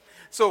here.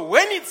 So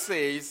when it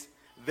says,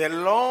 the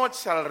Lord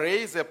shall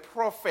raise a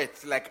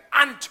prophet like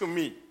unto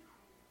me,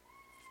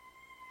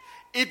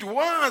 it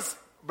was,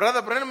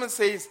 Brother Branham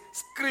says,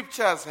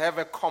 scriptures have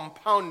a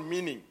compound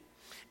meaning.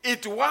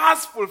 It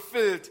was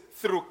fulfilled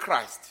through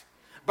Christ.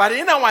 But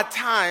in our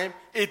time,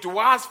 it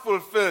was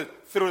fulfilled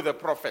through the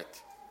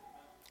prophet.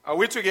 Are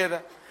we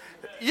together?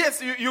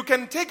 Yes, you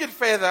can take it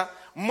further.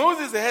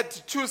 Moses had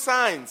 2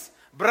 signs.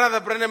 Brother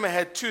Branham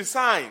had 2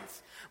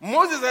 signs.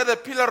 Moses had a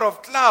pillar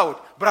of cloud.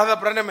 Brother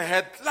Branham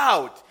had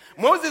cloud.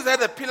 Moses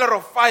had a pillar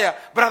of fire.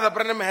 Brother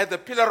Branham had the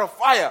pillar of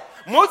fire.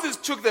 Moses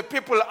took the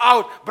people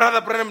out.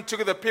 Brother Branham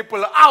took the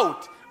people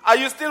out. Are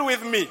you still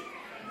with me?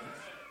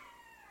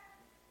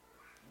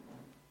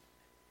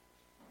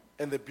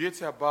 And the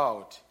beauty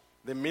about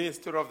the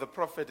ministry of the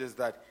prophet is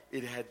that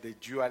it had the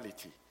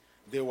duality.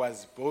 There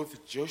was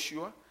both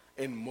Joshua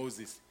and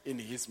Moses in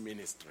his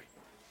ministry.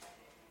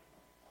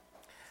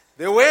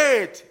 The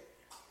word,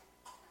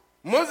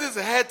 Moses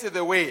had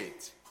the word.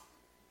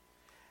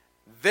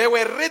 They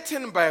were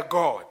written by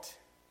God.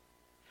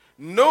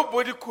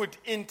 Nobody could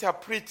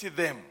interpret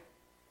them.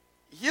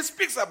 He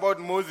speaks about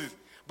Moses.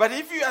 But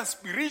if you are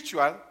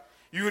spiritual,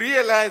 you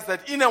realize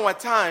that in our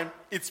time,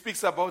 it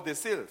speaks about the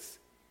seals.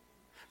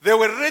 They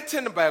were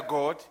written by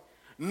God.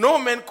 No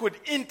man could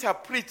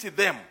interpret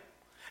them.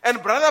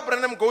 And Brother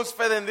Branham goes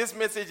further in this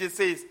message. He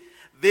says,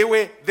 they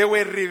were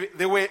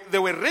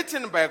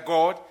written by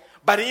God,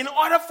 But in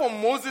order for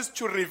Moses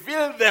to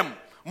reveal them,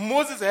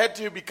 Moses had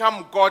to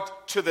become God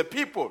to the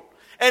people.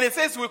 And it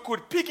says we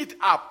could pick it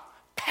up,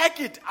 pack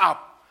it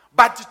up,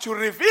 but to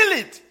reveal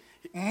it,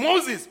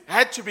 Moses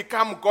had to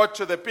become God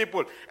to the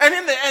people. And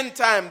in the end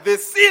time, the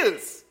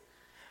seals,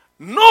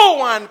 no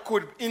one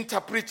could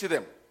interpret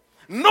them.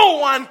 No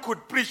one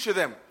could preach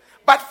them.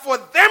 But for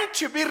them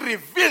to be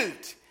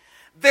revealed,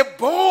 the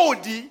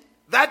body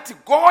that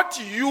God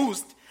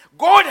used,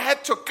 God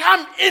had to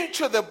come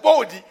into the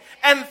body,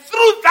 and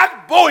through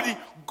that body,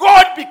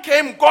 God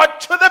became God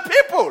to the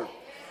people.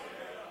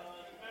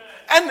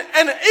 And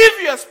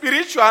if you are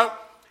spiritual,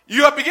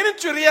 you are beginning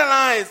to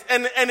realize,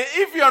 and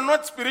if you are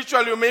not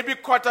spiritual, you may be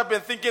caught up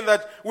in thinking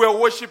that we are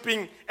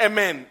worshiping a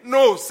man.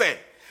 No, sir.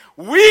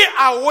 We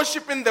are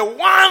worshiping the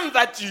one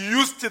that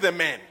used the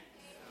man.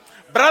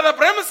 Brother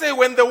Branham said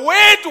when the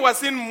word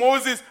was in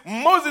Moses,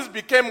 Moses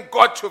became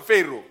God to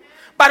Pharaoh.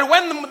 But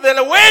when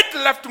the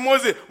word left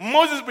Moses,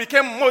 Moses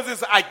became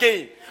Moses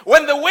again.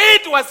 When the word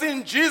was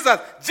in Jesus,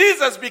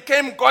 Jesus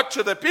became God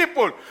to the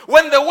people.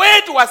 When the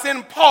word was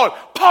in Paul,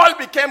 Paul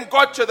became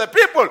God to the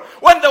people.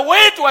 When the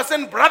word was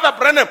in Brother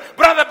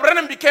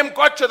Branham became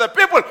God to the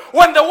people.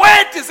 When the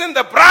word is in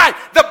the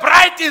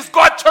bride is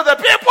God to the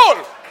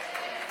people.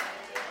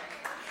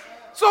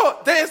 So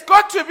there is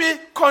got to be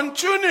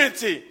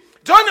continuity.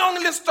 Don't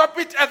only stop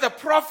it at the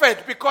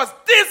prophet, because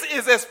this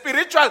is a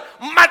spiritual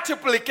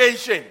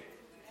multiplication.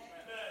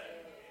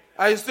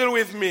 Are you still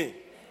with me?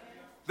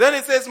 Then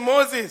it says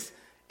Moses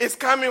is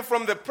coming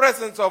from the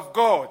presence of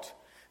God.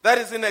 That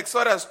is in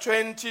Exodus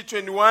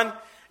 20:21.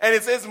 And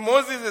it says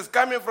Moses is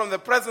coming from the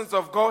presence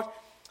of God.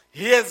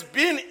 He has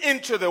been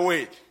into the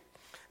word.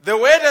 The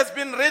word has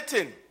been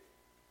written.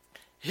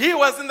 He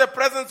was in the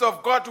presence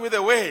of God with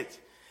the word.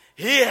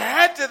 He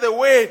had the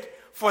word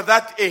for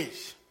that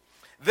age.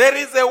 There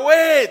is a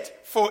word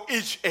for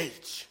each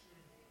age.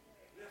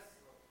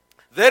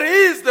 There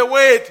is the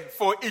word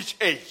for each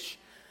age.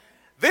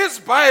 This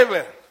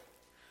Bible,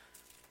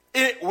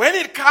 when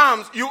it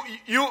comes,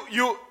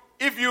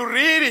 if you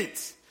read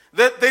it,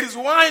 that is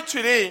why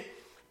today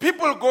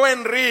people go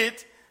and read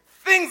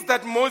things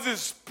that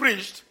Moses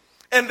preached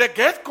and they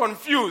get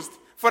confused.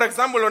 For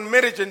example, on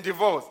marriage and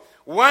divorce.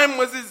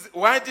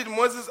 Why did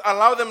Moses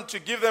allow them to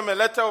give them a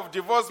letter of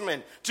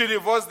divorcement to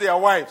divorce their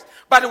wives?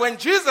 But when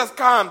Jesus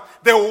comes,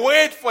 the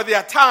word for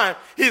their time,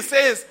 he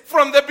says,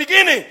 from the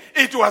beginning,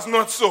 it was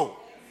not so.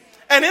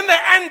 And in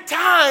the end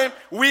time,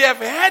 we have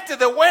had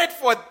the word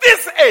for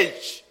this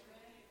age.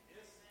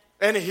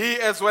 And he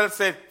as well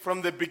said,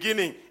 from the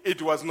beginning,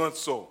 it was not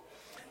so.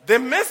 The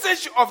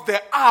message of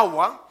the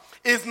hour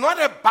is not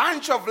a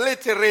bunch of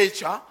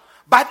literature,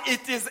 but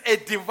it is a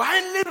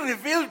divinely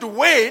revealed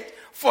word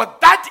for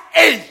that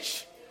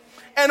age.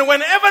 And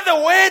whenever the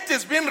word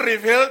is being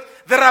revealed,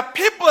 there are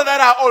people that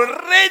are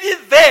already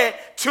there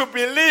to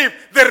believe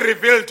the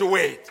revealed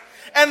word.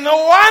 And no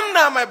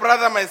wonder, my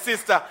brother, my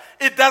sister,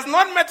 it does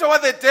not matter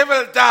what the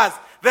devil does.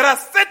 There are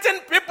certain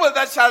people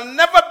that shall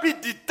never be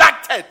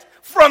deducted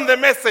from the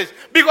message.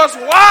 Because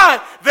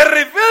why? The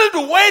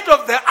revealed word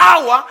of the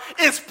hour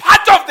is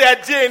part of their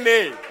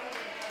DNA.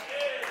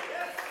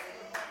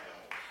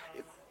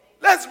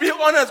 Let's be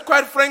honest,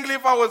 quite frankly,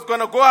 if I was going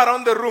to go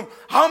around the room,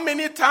 how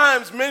many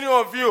times many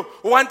of you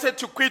wanted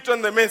to quit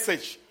on the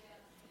message?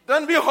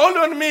 Don't be hold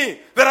on me.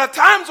 There are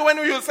times when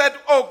you said,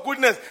 oh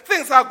goodness,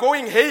 things are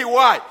going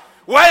haywire.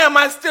 Why am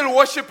I still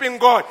worshiping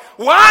God?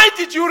 Why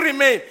did you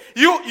remain?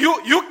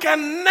 You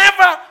can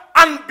never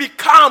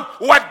unbecome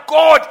what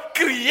God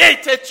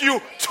created you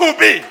to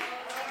be.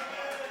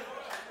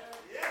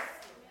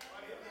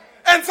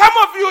 And some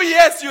of you,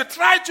 yes, you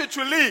tried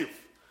to leave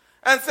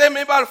and say,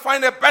 maybe I'll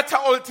find a better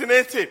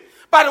alternative.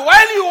 But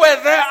while you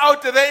were there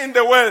out there in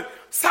the world,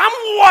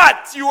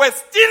 somewhat you were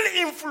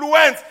still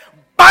influenced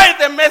by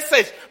the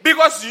message,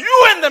 because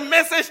you and the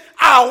message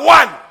are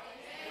one.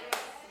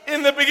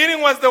 In the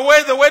beginning was the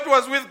Word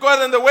was with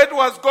God, and the Word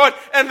was God,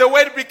 and the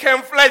Word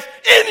became flesh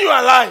in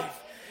your life.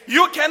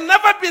 You can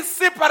never be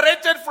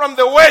separated from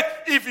the Word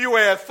if you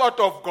were a thought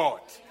of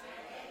God.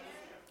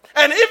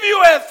 And if you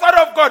are a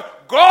thought of God,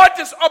 God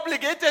is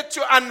obligated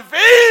to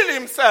unveil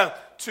himself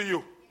to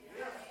you.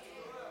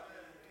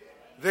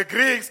 The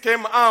Greeks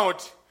came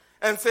out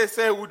and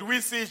say, would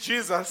we see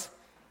Jesus?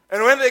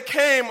 And when they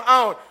came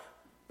out,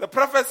 the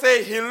prophet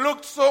said he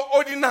looked so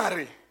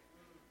ordinary.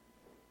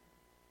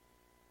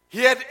 He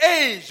had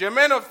aged, a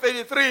man of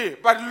 33,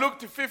 but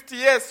looked 50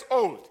 years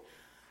old.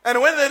 And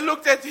when they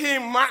looked at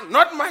him,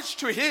 not much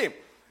to him.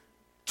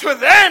 To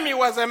them he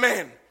was a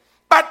man.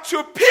 But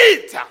to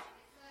Peter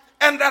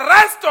and the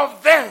rest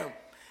of them,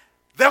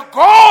 the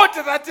God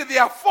that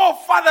their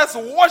forefathers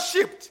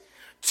worshipped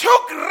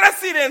took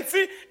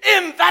residency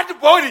in that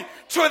body.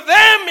 To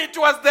them it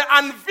was the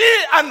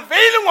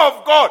unveiling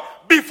of God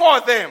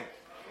before them.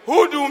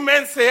 Who do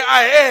men say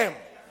I am?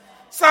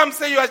 Some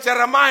say you are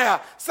Jeremiah.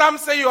 Some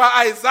say you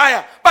are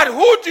Isaiah. But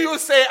who do you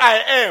say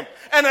I am?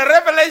 And a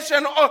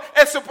revelation, or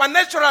a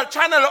supernatural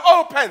channel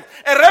opens.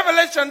 A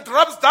revelation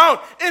drops down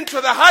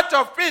into the heart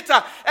of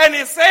Peter. And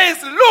he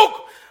says,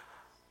 look,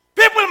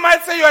 people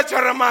might say you are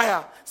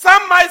Jeremiah.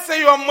 Some might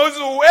say you are Moses,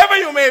 whoever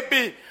you may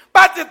be,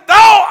 but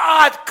thou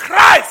art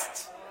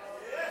Christ.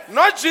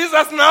 Not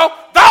Jesus now.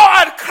 Thou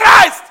art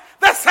Christ,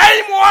 the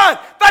same one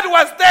that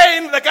was there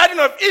in the Garden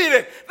of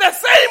Eden, the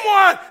same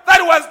one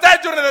that was there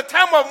during the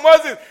time of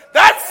Moses,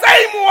 that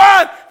same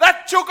one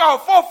that took our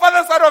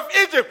forefathers out of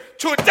Egypt,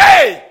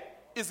 today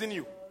is in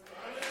you.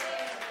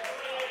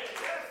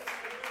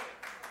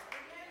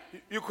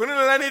 You couldn't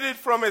learn it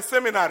from a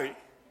seminary.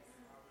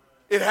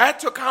 It had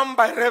to come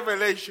by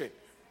revelation.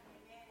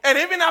 And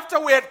even after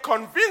we had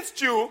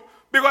convinced you,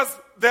 because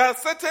there are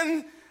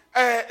certain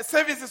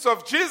services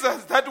of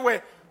Jesus that were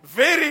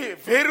very,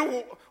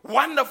 very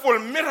wonderful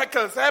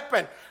miracles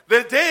happened.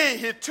 The day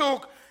he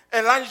took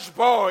a lunch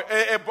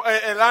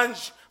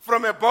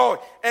from a boy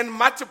and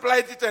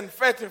multiplied it and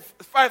fed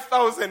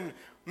 5,000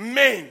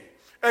 men,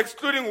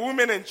 excluding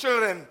women and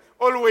children,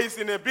 always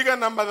in a bigger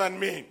number than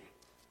men.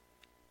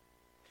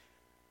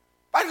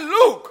 But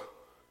look,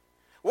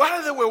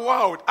 while they were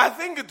wowed, I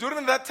think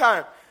during that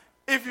time,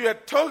 if you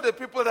had told the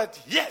people that,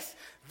 yes,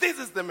 this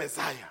is the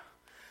Messiah,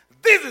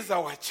 this is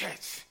our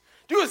church,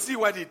 do you see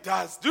what it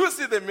does? Do you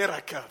see the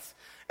miracles?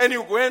 And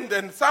you went,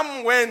 and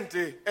some went,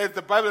 as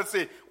the Bible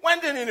says,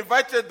 went and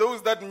invited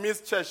those that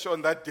missed church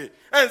on that day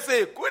and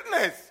say,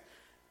 goodness,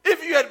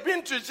 if you had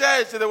been to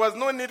church, there was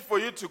no need for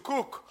you to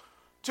cook.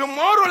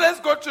 Tomorrow, let's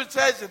go to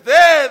church.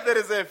 There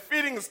is a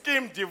feeding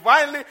scheme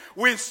divinely.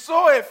 We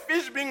saw a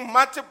fish being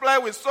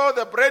multiplied. We saw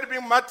the bread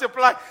being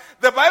multiplied.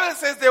 The Bible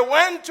says they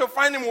went to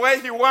find him where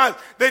he was.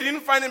 They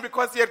didn't find him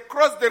because he had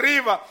crossed the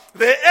river.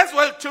 They as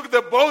well took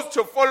the boats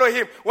to follow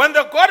him. When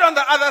they got on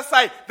the other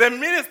side, the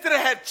ministry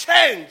had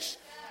changed.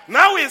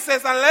 Now he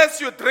says,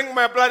 unless you drink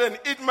my blood and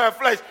eat my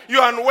flesh, you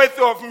are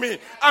unworthy of me.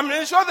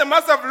 I'm sure they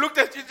must have looked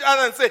at each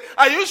other and said,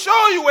 are you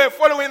sure you were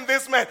following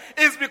this man?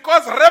 It's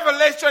because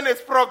revelation is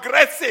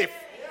progressive.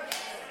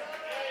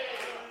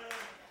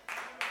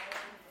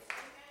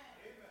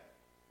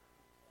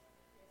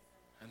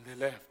 And they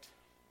left.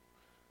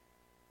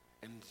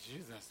 And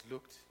Jesus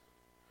looked.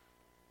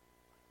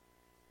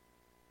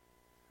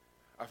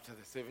 After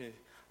the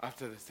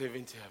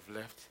 70 have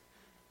left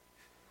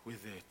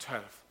with the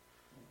 12.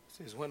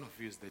 Says, one of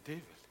you is the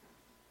devil.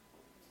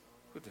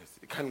 Goodness,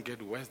 it can't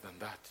get worse than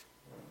that.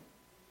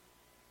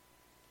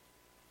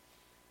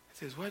 He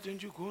says, why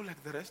don't you go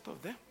like the rest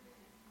of them?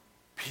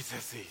 Peter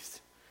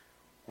says,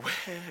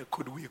 where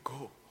could we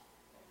go?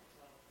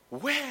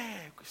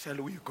 Where shall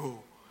we go?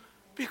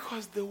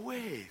 Because the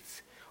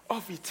ways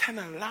of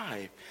eternal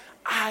life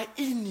are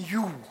in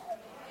you.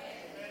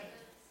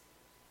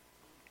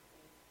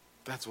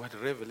 That's what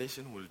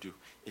revelation will do.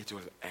 It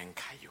will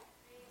anchor you.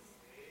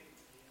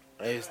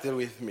 Are you still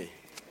with me?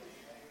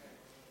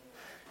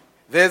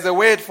 There's a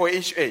word for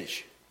each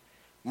age.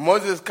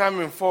 Moses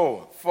coming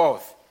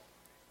forth.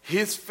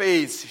 His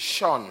face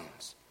shone.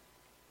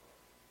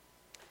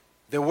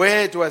 The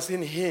word was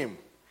in him,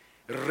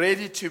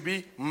 ready to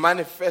be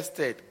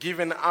manifested,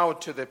 given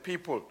out to the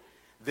people.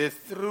 The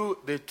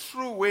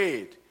true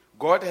word,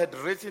 God had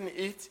written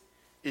it,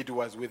 it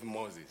was with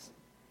Moses.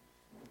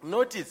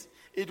 Notice,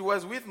 it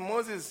was with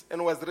Moses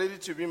and was ready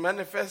to be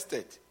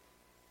manifested.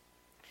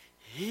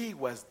 He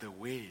was the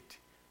word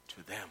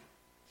to them.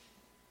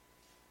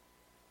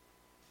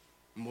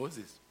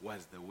 Moses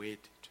was the word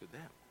to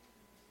them.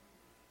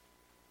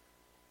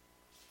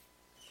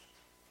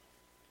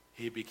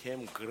 He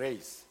became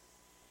grace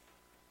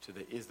to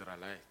the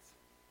Israelites,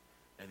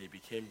 and he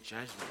became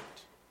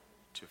judgment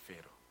to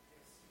Pharaoh.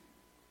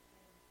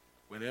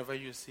 Whenever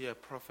you see a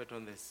prophet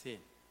on the scene,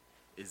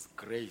 it's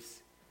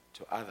grace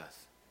to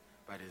others,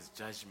 but it's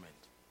judgment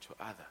to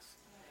others.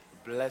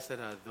 Blessed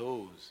are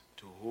those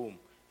to whom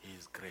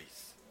his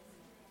grace.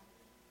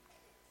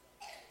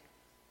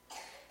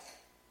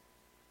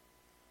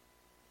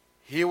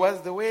 He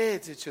was the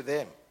word to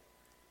them.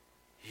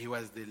 He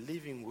was the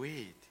living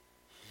word,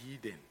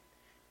 hidden,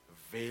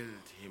 veiled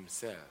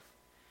himself.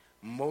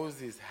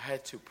 Moses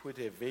had to put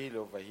a veil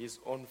over his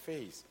own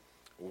face.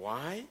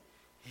 Why?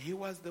 He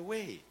was the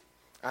word.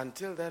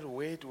 Until that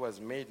word was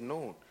made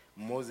known,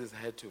 Moses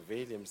had to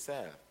veil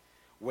himself.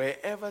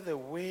 Wherever the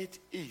word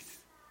is,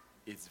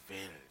 it's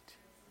veiled.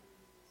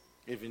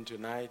 Even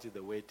tonight,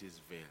 the word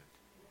is veiled.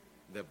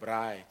 The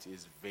bride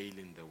is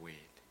veiling the word.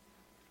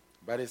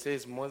 But it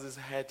says Moses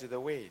had the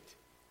word.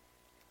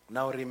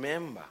 Now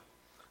remember,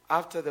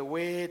 after the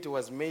word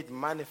was made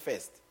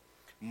manifest,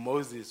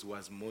 Moses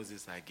was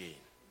Moses again.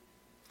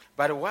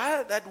 But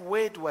while that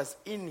word was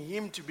in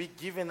him to be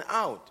given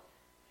out,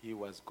 he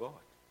was God.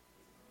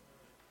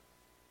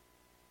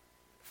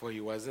 For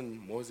he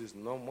wasn't Moses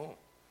no more.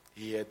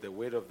 He had the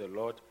word of the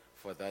Lord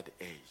for that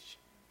age.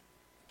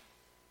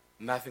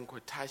 Nothing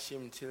could touch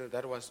him till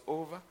that was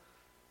over.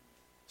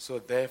 So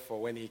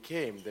therefore, when he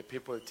came, the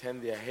people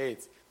turned their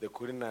heads. They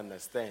couldn't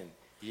understand.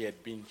 He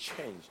had been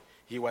changed.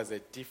 He was a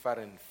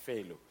different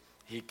fellow.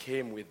 He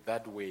came with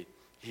that word.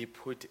 He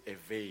put a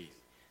veil,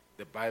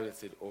 the Bible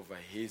said, over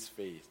his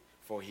face,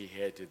 for he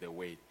had the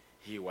word.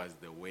 He was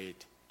the word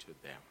to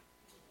them.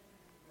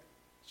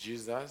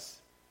 Jesus,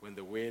 when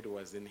the word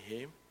was in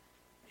him,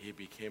 he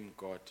became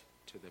God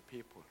to the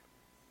people.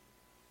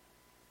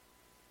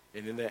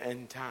 And in the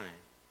end time,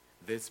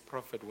 this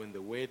prophet, when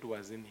the word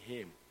was in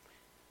him,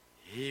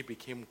 he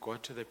became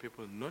God to the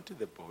people, not to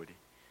the body,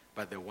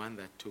 but the one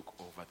that took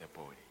over the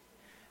body.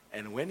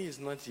 And when he's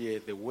not here,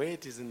 the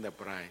word is in the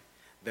bride.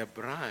 The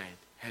bride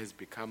has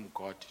become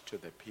God to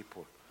the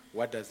people.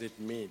 What does it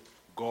mean?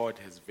 God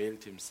has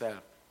veiled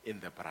himself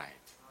in the bride.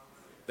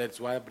 That's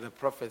why the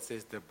prophet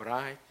says the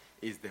bride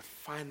is the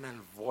final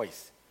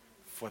voice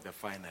for the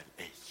final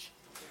age.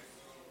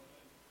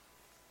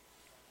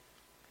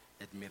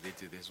 Let me read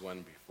you this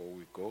one before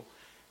we go.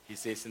 He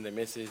says in the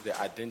message, the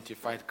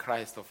identified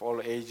Christ of all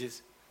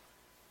ages,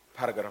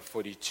 paragraph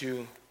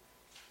 42,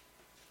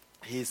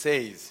 he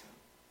says,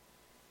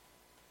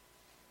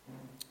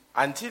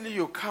 until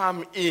you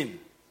come in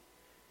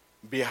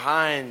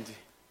behind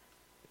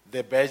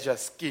the badger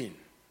skin,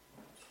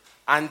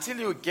 until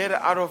you get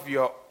out of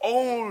your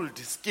old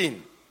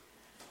skin,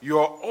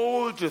 your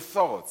old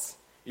thoughts,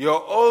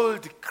 your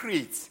old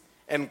creeds,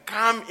 and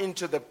come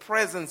into the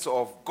presence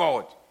of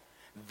God,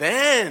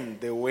 then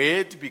the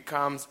word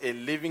becomes a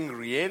living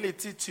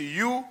reality to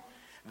you.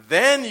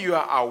 Then you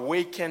are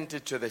awakened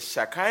to the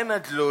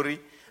Shekinah glory.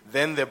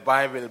 Then the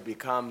Bible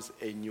becomes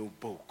a new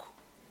book.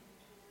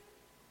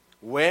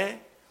 Where?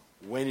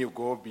 When you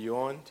go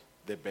beyond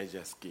the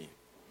badger skin.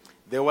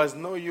 There was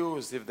no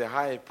use if the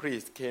high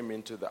priest came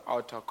into the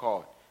outer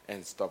court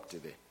and stopped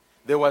there.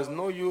 There was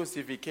no use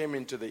if he came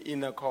into the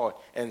inner court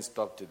and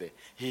stopped there.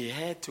 He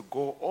had to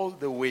go all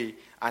the way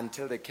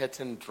until the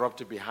curtain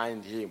dropped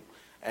behind him.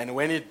 And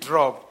when it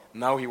dropped,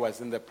 now he was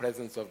in the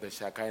presence of the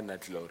Shekinah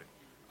glory.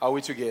 Are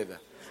we together?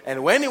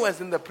 And when he was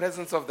in the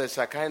presence of the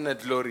Shekinah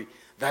glory,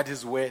 that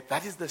is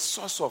the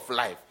source of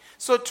life.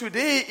 So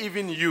today,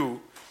 even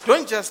you,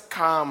 don't just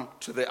come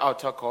to the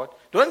outer court.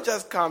 Don't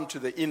just come to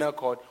the inner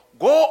court.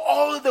 Go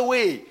all the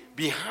way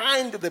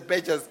behind the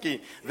badger skin.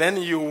 Then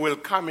you will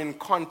come in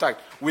contact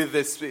with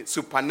the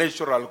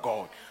supernatural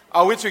God.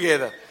 Are we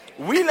together?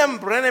 William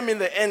Branham in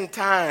the end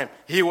time,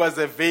 he was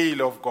a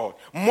veil of God.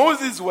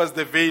 Moses was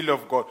the veil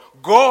of God.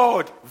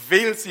 God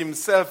veils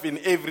himself in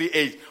every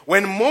age.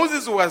 When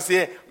Moses was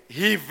here,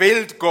 he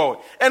veiled God.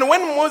 And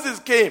when Moses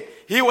came,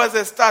 he was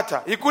a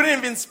stutter. He couldn't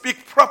even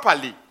speak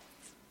properly.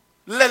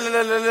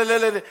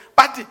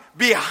 But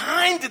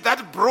behind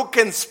that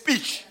broken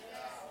speech,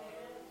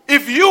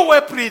 if you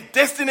were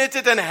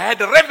predestinated and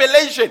had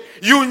revelation,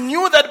 you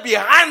knew that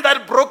behind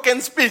that broken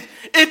speech,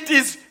 it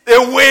is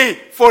a way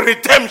for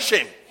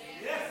redemption.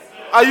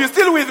 Are you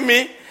still with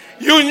me?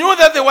 You knew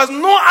that there was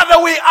no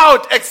other way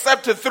out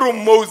except through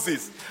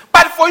Moses.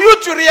 But for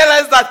you to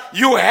realize that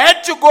you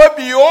had to go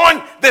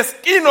beyond the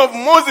skin of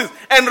Moses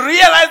and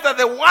realize that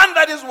the one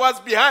that was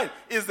behind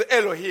is the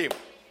Elohim.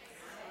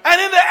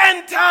 And in the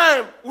end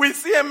time, we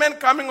see a man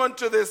coming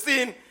onto the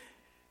scene.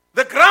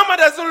 The grammar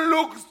doesn't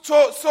look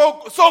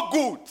so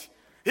good.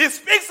 He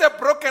speaks a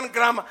broken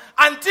grammar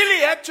until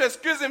he had to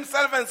excuse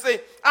himself and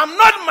say, I'm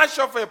not much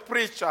of a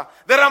preacher.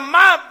 There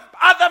are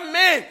other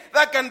men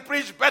that can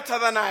preach better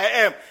than I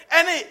am.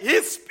 And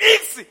he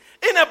speaks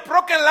in a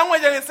broken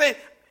language and he says,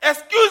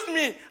 excuse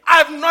me,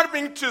 I've not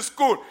been to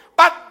school.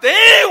 But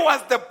there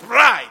was the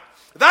bride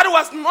that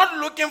was not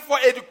looking for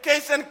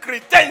education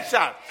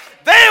credential.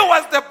 There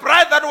was the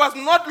bride that was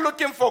not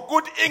looking for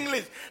good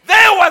English.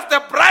 There was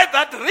the bride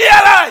that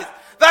realized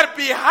that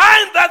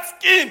behind that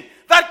skin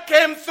that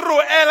came through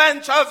Ella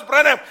and Charles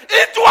Branham,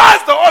 it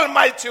was the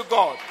Almighty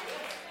God.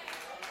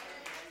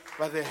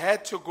 But they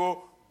had to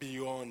go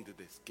beyond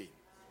the skin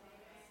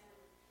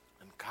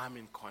and come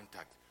in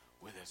contact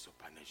with a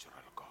supernatural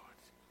God.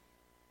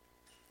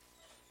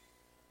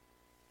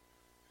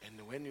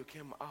 And when you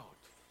came out,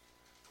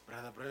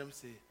 Brother Branham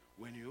said,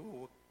 when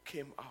you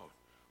came out,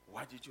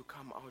 what did you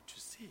come out to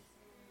see?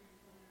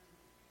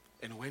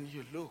 And when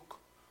you look,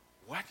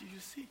 what do you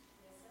see?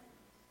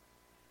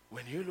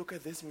 When you look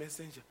at this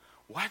messenger,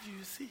 what do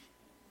you see?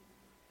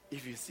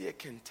 If you see a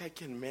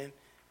Kentuckian man,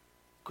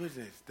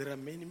 goodness, there are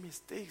many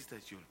mistakes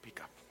that you'll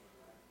pick up.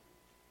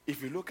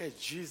 If you look at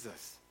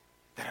Jesus,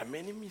 there are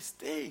many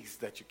mistakes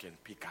that you can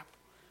pick up.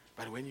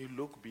 But when you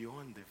look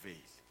beyond the veil,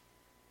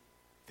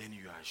 then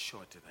you are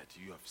sure that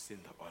you have seen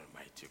the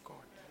Almighty God.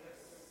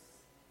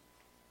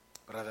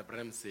 Brother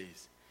Branham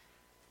says,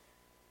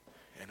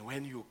 and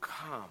when you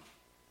come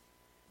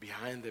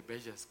behind the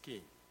badger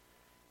skin,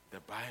 the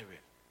Bible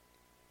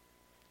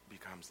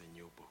becomes a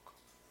new book.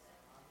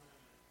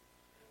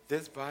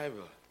 This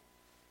Bible,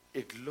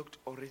 it looked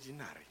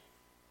ordinary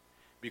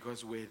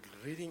because we're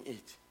reading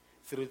it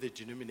through the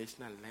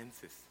denominational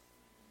lenses.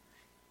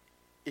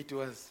 It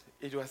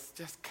was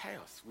just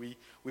chaos. We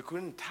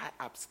couldn't tie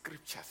up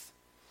scriptures.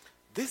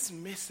 This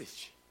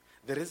message,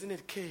 the reason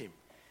it came,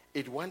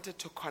 it wanted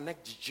to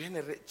connect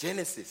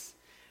Genesis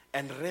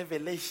and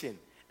Revelation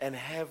and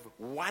have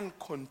one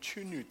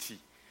continuity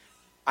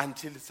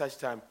until such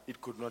time it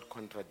could not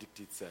contradict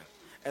itself.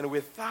 And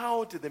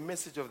without the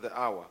message of the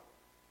hour,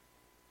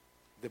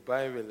 the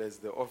Bible, as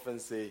they often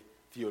say,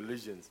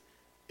 theologians,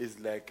 is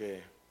like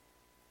a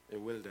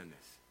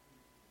wilderness.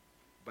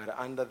 But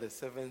under the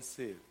seventh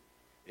seal,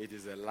 it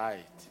is a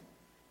light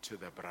to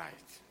the bride.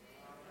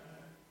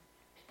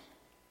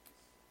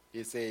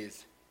 He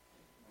says,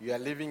 you are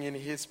living in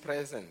his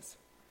presence,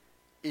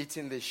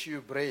 eating the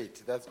shewbread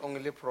that's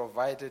only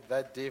provided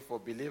that day for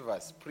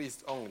believers,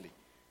 priests only.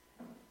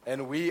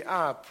 And we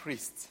are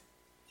priests,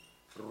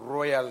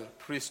 royal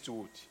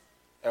priesthood,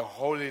 a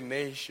holy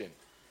nation,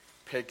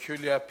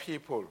 peculiar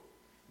people,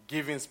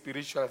 giving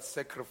spiritual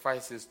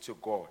sacrifices to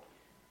God.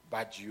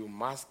 But you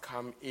must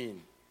come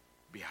in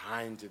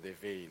behind the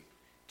veil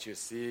to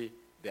see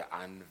the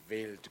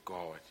unveiled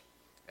God.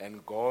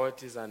 And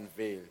God is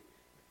unveiled.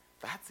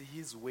 That's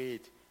his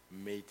word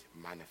made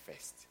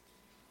manifest.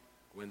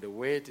 When the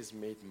word is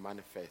made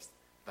manifest,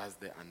 that's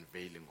the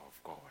unveiling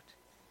of God.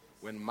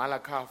 When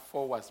Malachi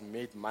 4 was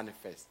made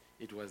manifest,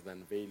 it was the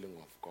unveiling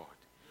of God.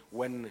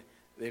 When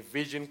the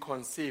virgin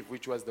conceived,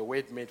 which was the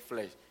word made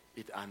flesh,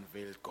 it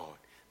unveiled God.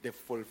 The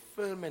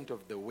fulfillment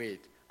of the word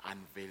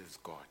unveils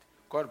God.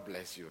 God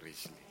bless you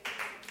richly.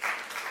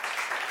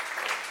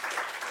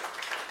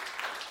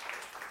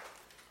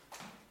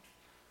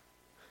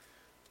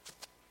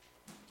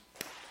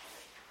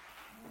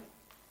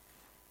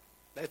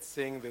 Let's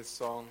sing this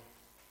song.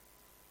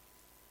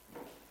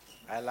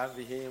 I love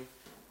him,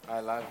 I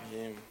love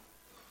him.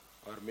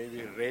 Or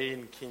maybe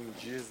reign, King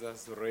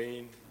Jesus,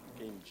 reign,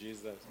 King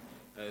Jesus,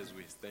 as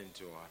we stand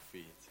to our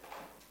feet.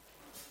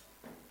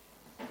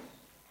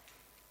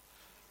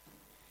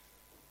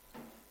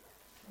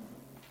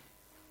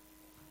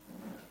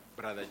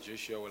 Brother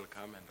Joshua will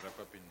come and wrap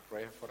up in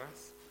prayer for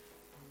us.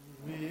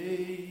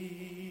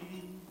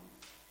 Reign,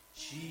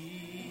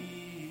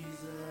 Jesus,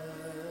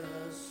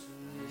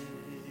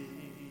 reign.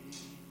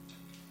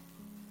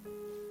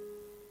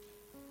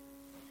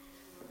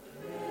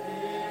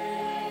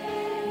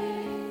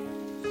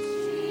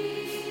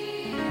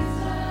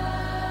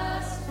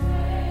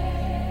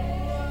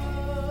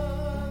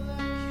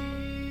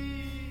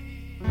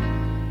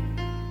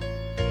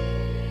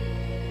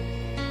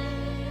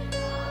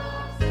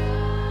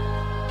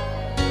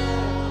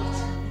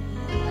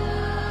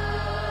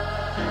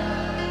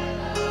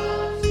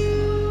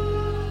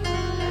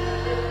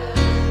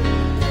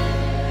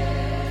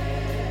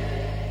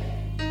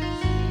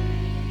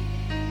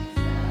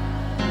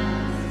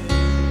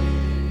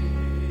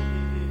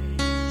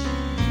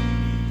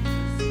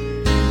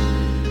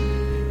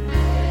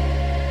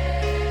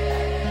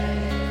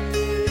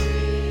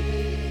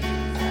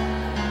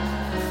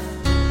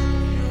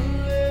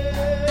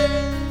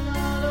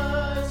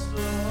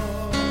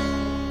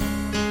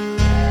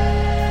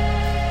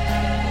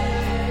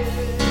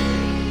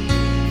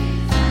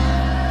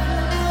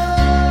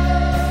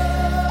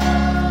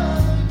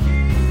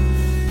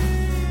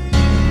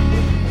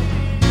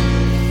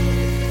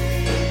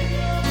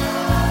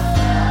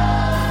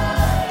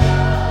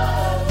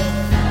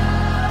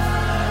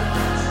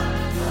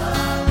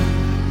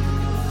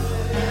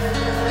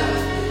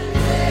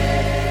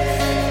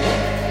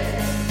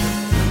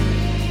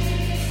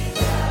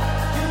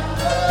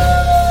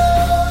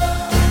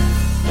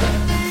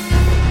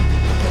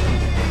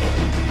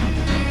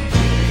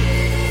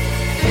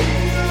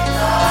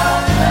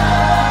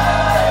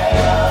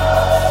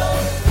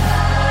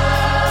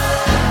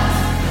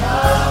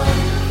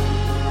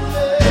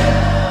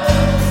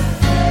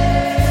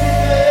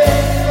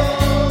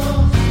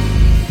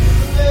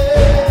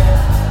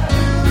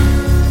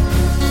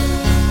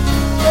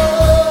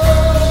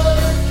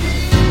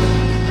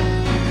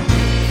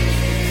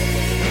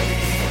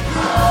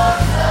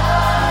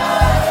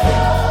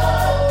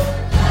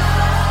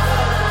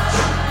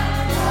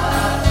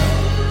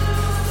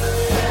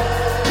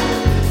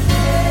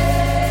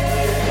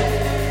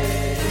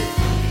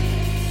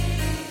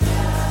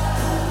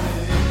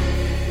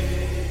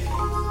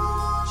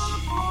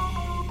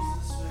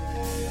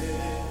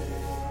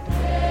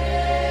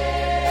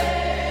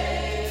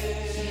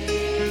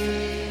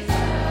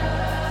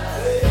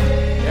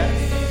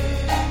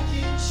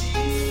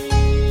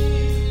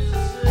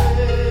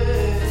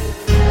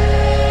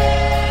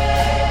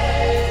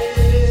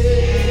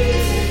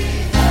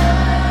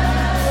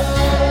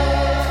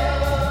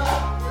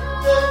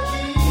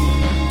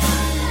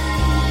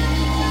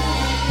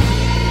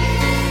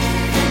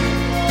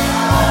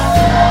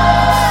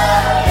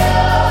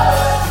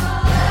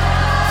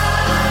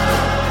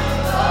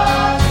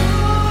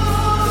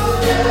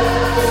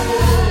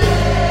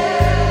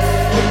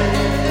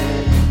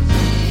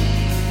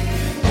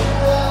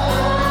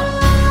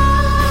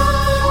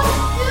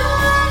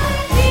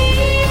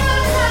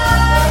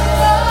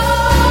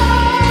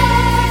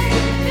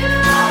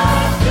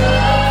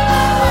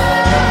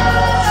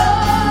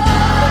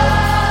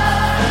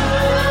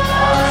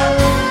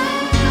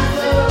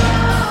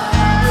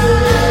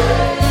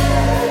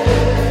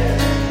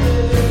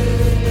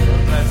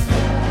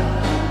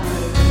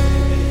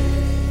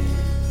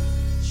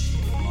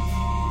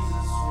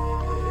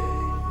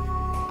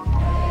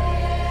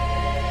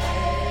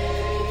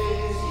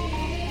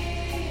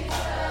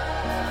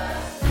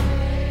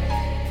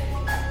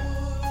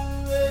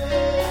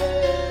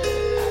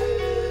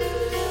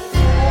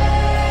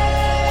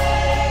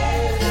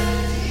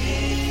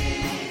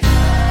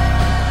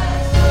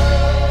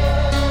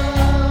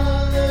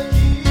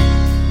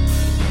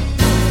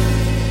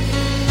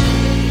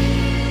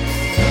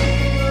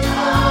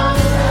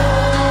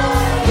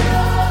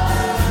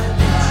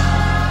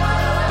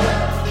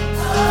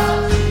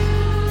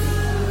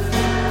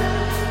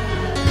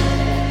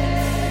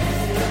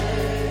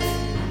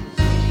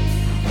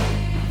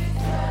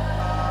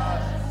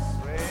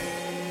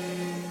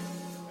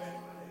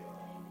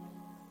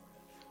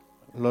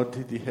 God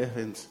in the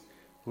heavens,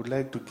 would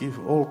like to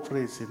give all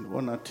praise and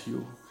honor to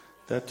you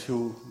that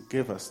you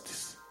gave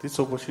us this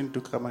opportunity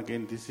to come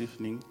again this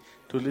evening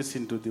to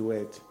listen to the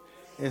word.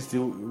 As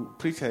the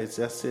preacher has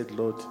just said,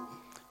 Lord,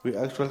 we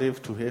actually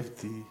have to have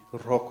the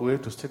rock. We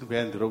have to stand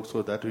behind the rock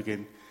so that we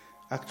can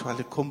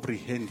actually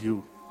comprehend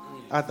you.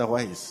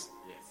 Otherwise,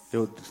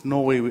 there's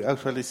no way we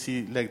actually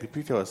see, like the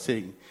preacher was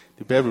saying,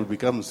 the Bible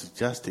becomes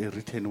just a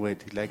written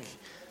word, like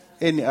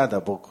any other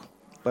book.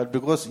 But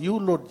because you,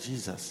 Lord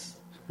Jesus,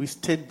 we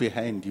stand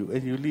behind you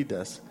and you lead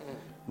us,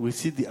 we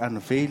see the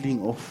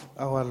unveiling of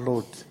our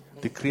Lord,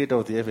 the creator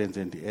of the heavens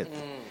and the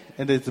earth.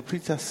 And as the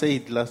preacher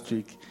said last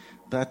week,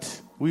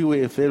 that we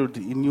were veiled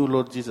in you,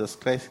 Lord Jesus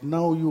Christ.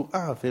 Now you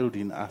are veiled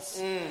in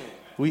us.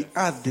 We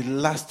are the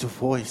last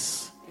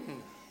voice.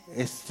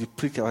 As the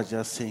preacher was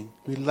just saying,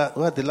 we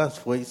are the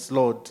last voice,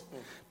 Lord.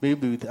 May you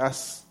be with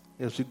us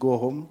as we go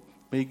home.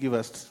 May you give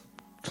us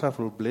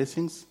travel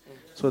blessings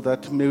so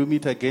that may we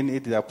meet again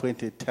at the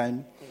appointed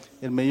time.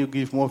 And may you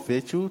give more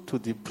virtue to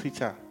the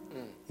preacher.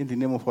 In the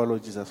name of our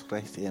Lord Jesus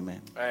Christ,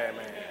 amen.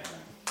 Amen.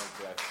 God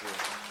bless you.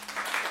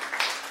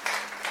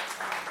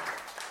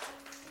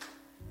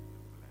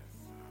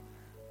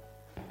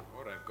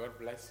 All right, God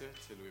bless you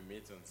till we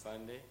meet on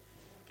Sunday.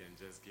 You can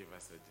just give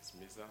us a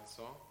dismissal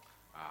song.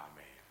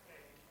 Amen.